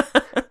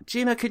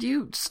 Gina, could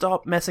you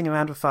stop messing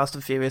around with Fast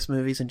and Furious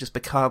movies and just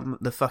become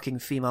the fucking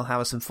female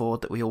Harrison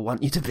Ford that we all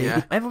want you to be?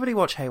 Yeah. Everybody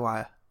watch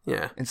Haywire.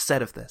 Yeah.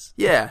 Instead of this.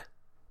 Yeah.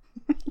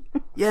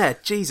 Yeah,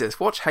 Jesus,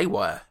 watch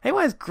Haywire.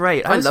 Haywire's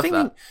great. I was love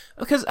thinking, that.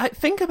 Because I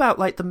think about,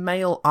 like, the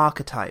male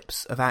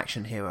archetypes of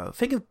action hero.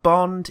 Think of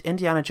Bond,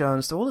 Indiana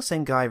Jones, they're all the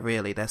same guy,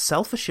 really. They're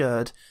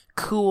self-assured,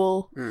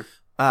 cool,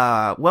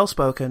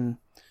 well-spoken,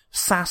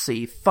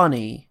 sassy,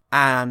 funny,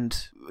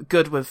 and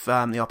good with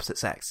the opposite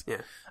sex.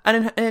 Yeah.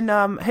 And in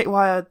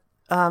Haywire,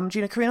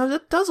 Gina Carano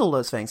does all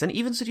those things, and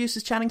even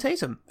seduces Channing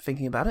Tatum,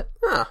 thinking about it,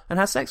 and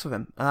has sex with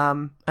him.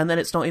 And then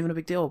it's not even a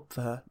big deal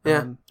for her.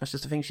 Yeah. That's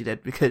just a thing she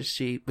did because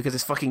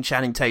it's fucking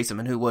Channing Tatum,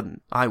 and who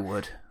wouldn't? I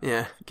would.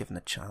 Yeah. Given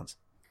the chance.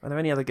 Are there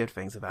any other good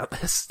things about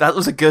this? That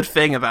was a good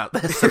thing about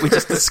this that we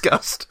just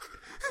discussed.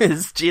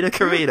 Is Gina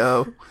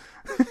Carano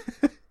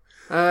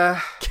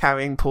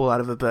carrying Paul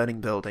out of a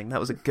burning building. That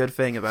was a good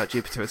thing about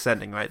Jupiter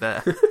Ascending right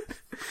there.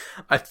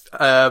 I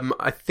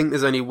think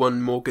there's only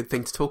one more good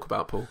thing to talk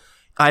about, Paul.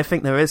 I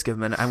think there is,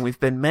 Goodman, and we've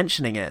been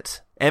mentioning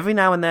it every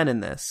now and then in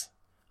this.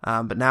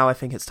 But now I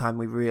think it's time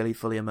we really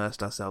fully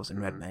immersed ourselves in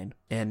Redmayne.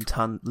 In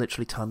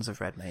literally tons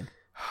of Redmayne.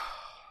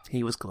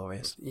 He was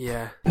glorious.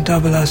 Yeah.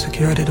 Double our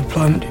security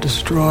deployment to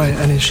destroy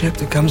any ship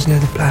that comes near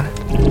the planet.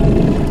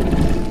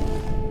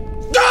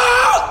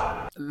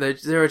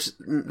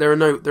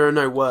 There are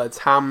no words.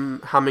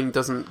 Hamming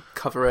doesn't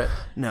cover it.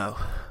 No.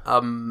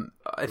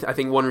 I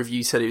think one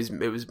review said it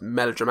was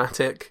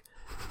melodramatic.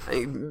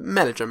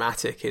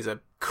 Melodramatic is a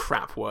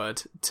crap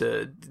word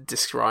to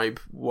describe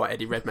what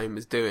Eddie Redmayne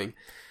was doing.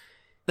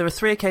 There are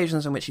 3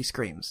 occasions on which he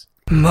screams.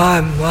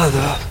 My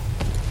mother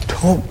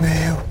taught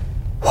me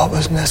what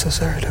was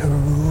necessary to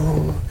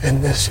rule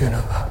in this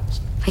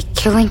universe. Like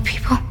killing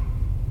people?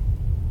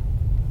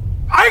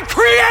 I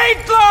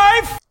create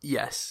life!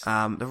 Yes.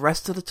 The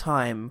rest of the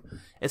time,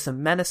 it's a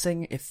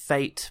menacing,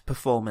 effete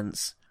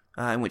performance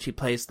in which he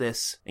plays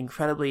this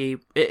incredibly...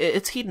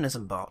 It's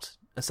hedonism bot,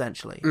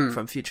 essentially,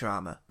 from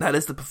Futurama. That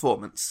is the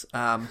performance.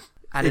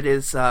 And it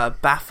is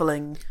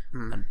baffling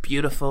and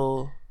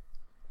beautiful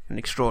and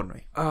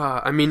extraordinary.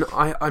 I mean,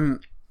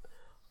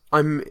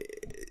 I'm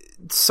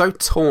so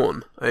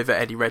torn over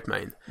Eddie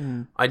Redmayne.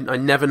 I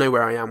never know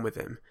where I am with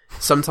him.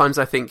 Sometimes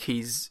I think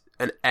he's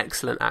an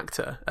excellent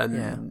actor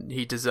and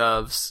he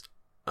deserves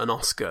an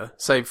Oscar.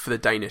 Save for The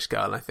Danish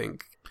Girl, I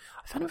think.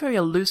 I found him very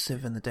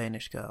elusive in The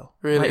Danish Girl.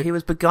 Really? Like, he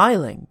was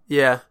beguiling.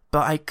 Yeah.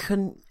 But I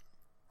couldn't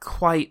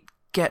quite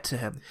get to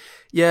him.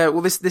 Yeah,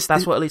 well,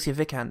 that's what Alicia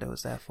Vikander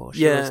was there for.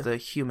 She was the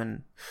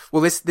human.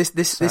 Well, this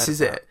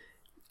is it.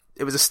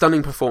 It was a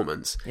stunning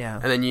performance. Yeah.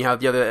 And then you have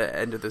the other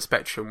end of the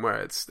spectrum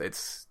where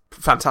it's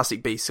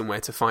Fantastic Beasts and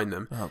Where to Find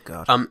Them. Oh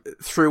God.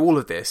 Through all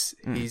of this,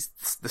 he's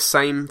the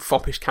same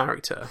foppish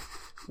character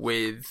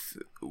with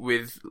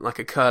like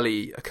a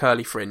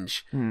curly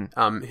fringe,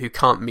 who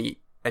can't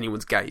meet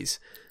anyone's gaze.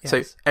 Yes.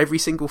 So every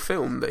single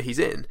film that he's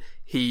in,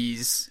 he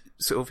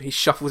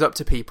shuffles up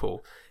to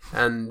people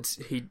and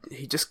he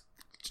just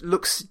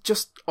looks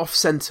just off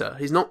center.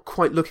 He's not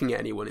quite looking at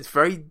anyone. It's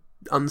very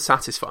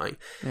unsatisfying.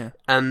 Yeah.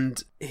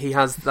 And he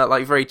has that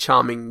like very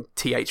charming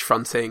TH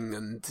fronting,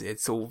 and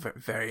it's all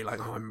very like,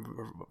 oh,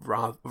 I'm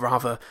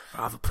rather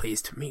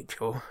pleased to meet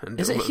you. And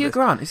is it Hugh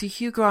Grant? Is he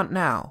Hugh Grant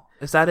now?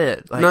 Is that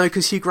it? Like... No,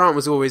 because Hugh Grant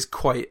was always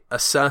quite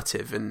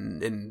assertive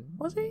in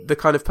was he? The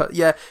kind of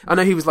yeah. I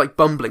know he was like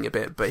bumbling a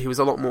bit, but he was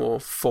a lot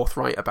more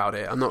forthright about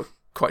it. I'm not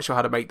quite sure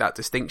how to make that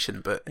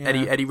distinction, but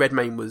Eddie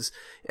Redmayne's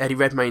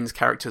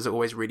characters are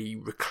always really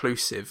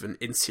reclusive and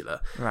insular,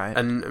 right?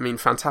 And I mean,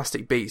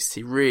 Fantastic Beasts,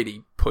 he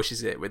really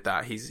pushes it with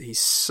that. He's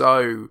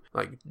so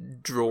like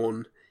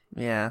drawn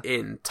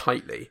in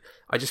tightly.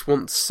 I just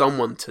want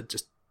someone to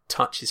just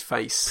touch his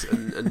face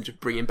and just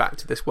bring him back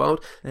to this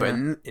world. But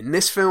in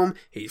this film,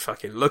 he's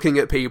fucking looking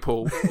at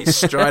people, he's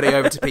striding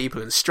over to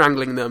people and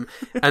strangling them,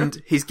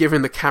 and he's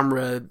giving the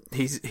camera,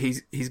 he's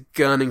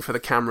gurning for the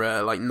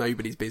camera like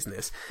nobody's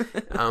business. He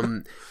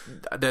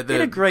had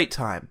a great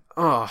time.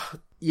 Oh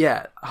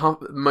yeah,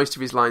 most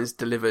of his lines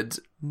delivered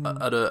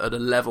at a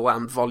level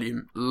and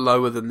volume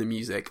lower than the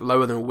music,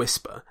 lower than a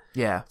whisper.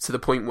 Yeah, to the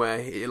point where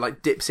it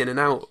like dips in and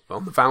out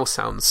on the vowel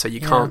sounds, so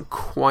you can't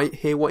quite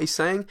hear what he's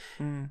saying,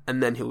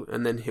 and then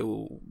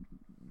he'll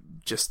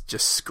just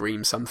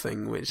scream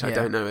something, which I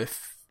don't know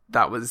if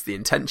that was the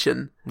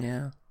intention.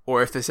 Yeah,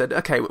 or if they said,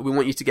 okay, we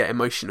want you to get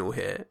emotional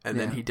here, and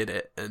then he did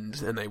it, and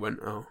they went,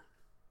 oh,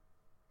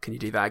 can you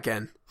do that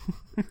again?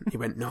 He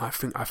went, no, I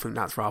think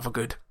that's rather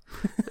good.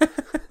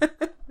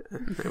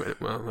 They went,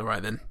 well, all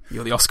right then,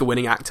 you're the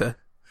Oscar-winning actor.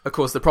 Of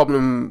course, the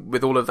problem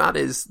with all of that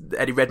is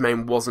Eddie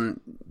Redmayne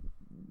wasn't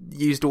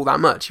used all that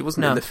much. He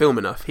wasn't in the film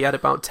enough. He had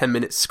about 10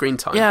 minutes screen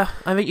time. Yeah,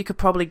 I think you could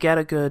probably get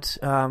a good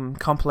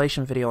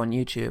compilation video on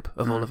YouTube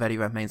of all of Eddie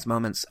Redmayne's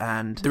moments,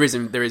 and there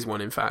is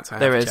one, in fact.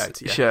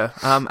 Checked, yeah. Sure.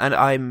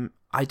 And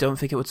I don't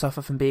think it would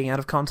suffer from being out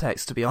of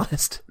context, to be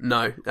honest.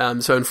 No.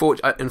 So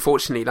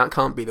unfortunately, that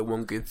can't be the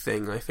one good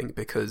thing, I think,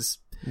 because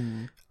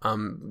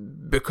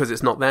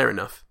it's not there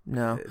enough.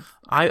 No.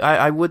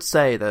 I would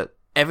say that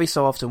every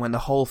so often when the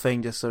whole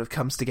thing just sort of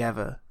comes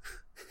together,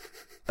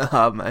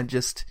 and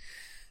just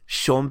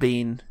Sean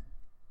Bean,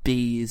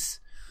 bees,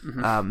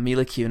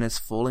 Mila Kunis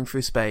falling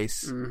through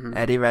space,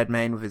 Eddie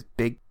Redmayne with his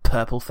big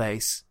purple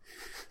face,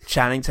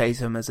 Channing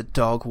Tatum as a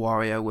dog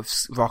warrior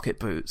with rocket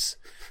boots,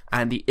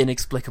 and the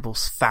inexplicable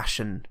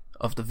fashion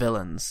of the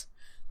villains.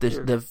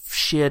 The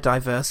sheer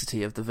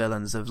diversity of the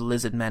villains, of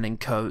lizard men in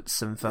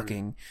coats and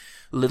fucking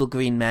little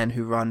green men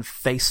who run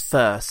face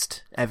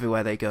first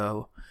everywhere they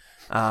go.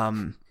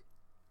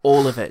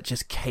 All of it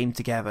just came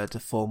together to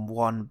form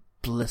one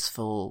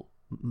blissful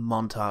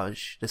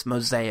montage, this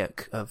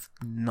mosaic of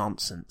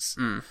nonsense.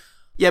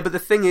 Yeah, but the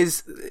thing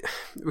is,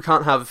 we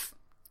can't have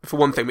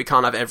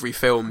every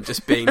film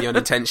just being the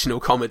unintentional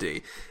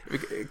comedy,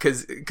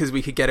 because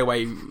we could get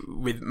away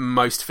with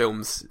most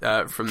films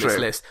from this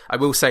list. I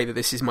will say that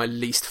this is my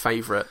least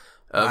favourite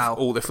of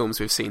all the films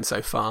we've seen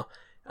so far.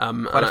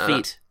 What a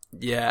feat.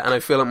 Yeah, and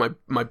I feel like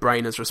my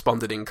brain has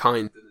responded in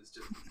kind. It's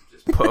just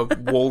put a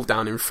wall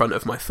down in front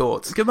of my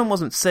thoughts. Goodman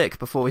wasn't sick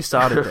before we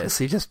started this.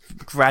 He just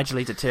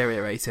gradually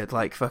deteriorated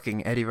like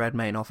fucking Eddie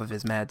Redmayne off of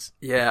his meds.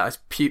 Yeah, I was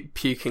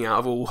puking out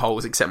of all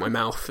holes except my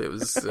mouth. It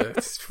was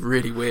it's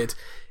really weird.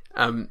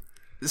 I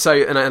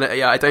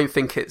don't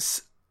think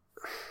it's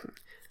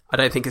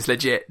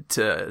legit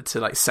to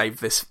like save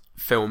this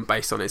film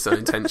based on its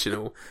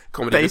unintentional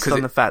comedy, based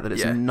on the fact that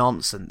it's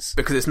nonsense,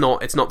 because it's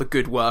not the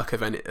good work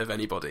of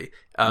anybody.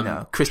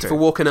 Christopher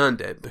Walken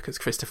earned it, because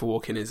Christopher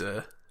Walken is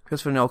a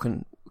Christopher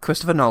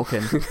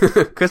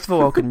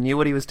Walken knew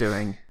what he was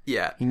doing.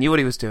 Yeah, he knew what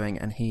he was doing,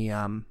 and he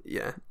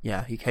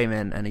he came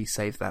in and he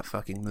saved that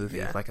fucking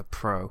movie like a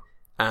pro.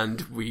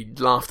 And we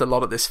laughed a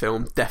lot at this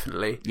film,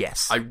 definitely.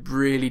 Yes. I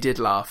really did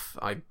laugh.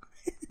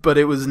 But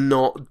it was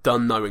not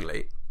done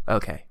knowingly.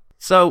 Okay.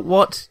 So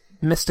what,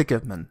 Mr.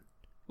 Goodman,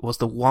 was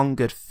the one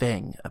good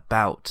thing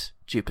about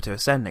Jupiter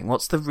Ascending?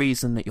 What's the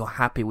reason that you're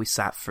happy we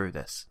sat through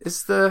this?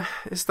 It's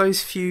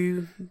those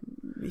few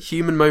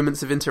human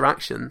moments of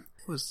interaction.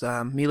 It was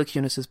Mila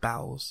Kunis's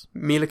bowels.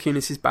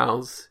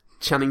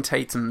 Channing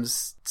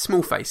Tatum's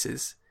small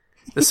faces.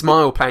 The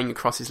smile playing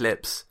across his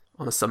lips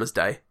on a summer's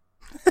day.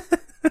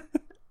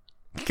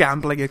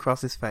 Gambling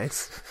across his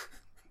face.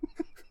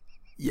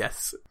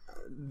 Yes.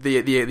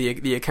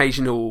 The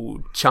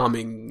occasional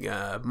charming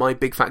My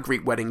Big Fat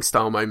Greek Wedding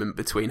style moment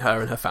between her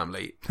and her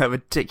family. Her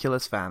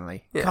ridiculous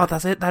family. Yeah. God,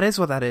 that's it. That is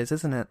what that is,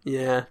 isn't it?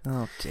 Yeah.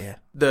 Oh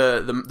dear.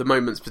 The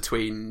moments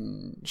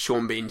between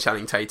Sean Bean,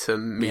 Channing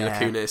Tatum, Mila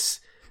Kunis.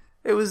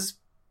 It was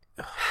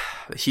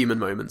human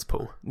moments,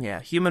 Paul.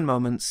 Yeah, human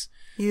moments.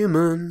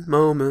 Human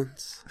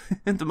moments.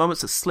 The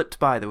moments that slipped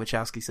by the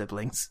Wachowski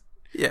siblings.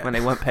 Yeah. When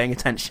they weren't paying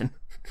attention.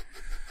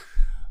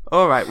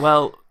 All right,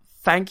 well,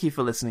 thank you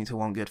for listening to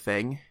One Good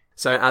Thing.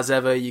 So, as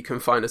ever, you can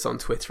find us on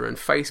Twitter and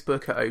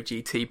Facebook at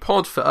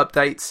OGTPod for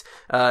updates,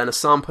 and a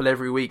sample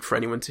every week for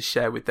anyone to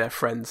share with their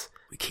friends.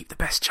 We keep the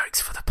best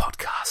jokes for the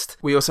podcast.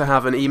 We also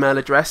have an email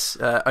address,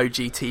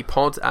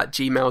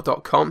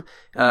 ogtpod@gmail.com.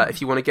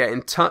 If you want to get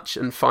in touch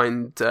and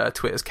find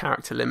Twitter's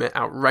character limit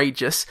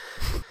outrageous,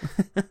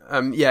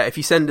 if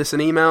you send us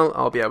an email,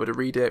 I'll be able to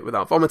read it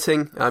without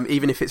vomiting,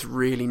 even if it's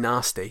really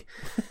nasty.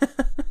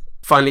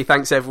 Finally,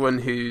 thanks everyone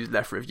who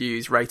left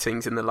reviews,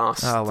 ratings in the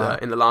last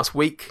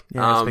week.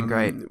 Yeah, it's been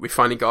great. We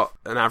finally got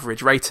an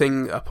average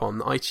rating up on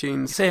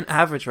iTunes. You say an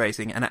average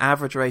rating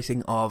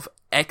of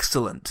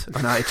excellent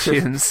on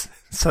iTunes.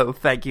 So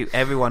thank you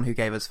everyone who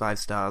gave us 5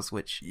 stars,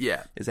 which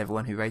is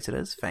everyone who rated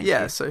us. Thank you.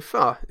 Yeah, so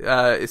far.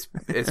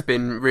 It's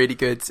been really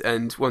good.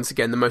 And once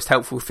again, the most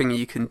helpful thing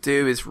you can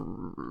do is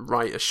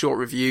write a short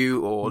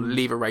review or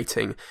leave a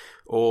rating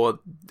or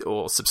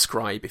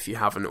subscribe if you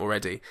haven't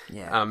already.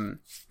 Yeah.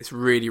 It's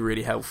really,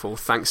 really helpful.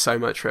 Thanks so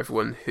much for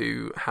everyone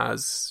who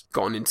has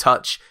gotten in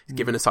touch,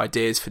 given us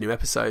ideas for new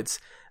episodes.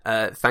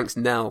 Thanks,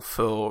 Nell,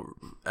 for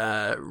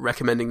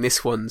recommending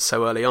this one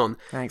so early on.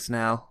 Thanks,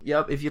 Nell.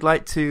 Yep, if you'd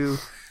like to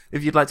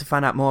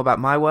find out more about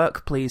my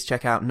work, please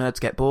check out Nerds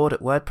Get Bored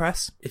at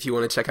WordPress. If you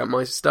want to check out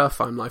my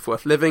stuff, I'm Life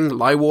Worth Living,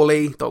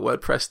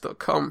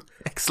 liewally.wordpress.com.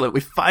 Excellent.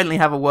 We finally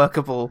have a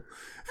workable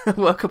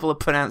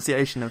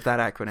pronunciation of that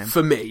acronym.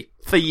 For me.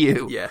 For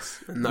you.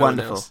 Yes. And no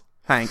Wonderful. One else.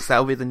 Thanks.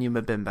 That'll be the new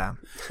Mabim Bam.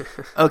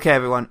 Okay,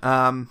 everyone.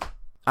 I'm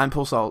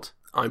Paul Salt.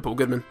 I'm Paul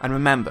Goodman. And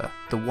remember,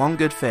 the one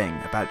good thing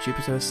about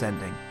Jupiter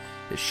Ascending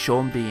is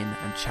Sean Bean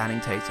and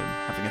Channing Tatum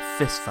having a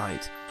fist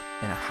fight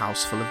in a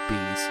house full of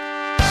bees.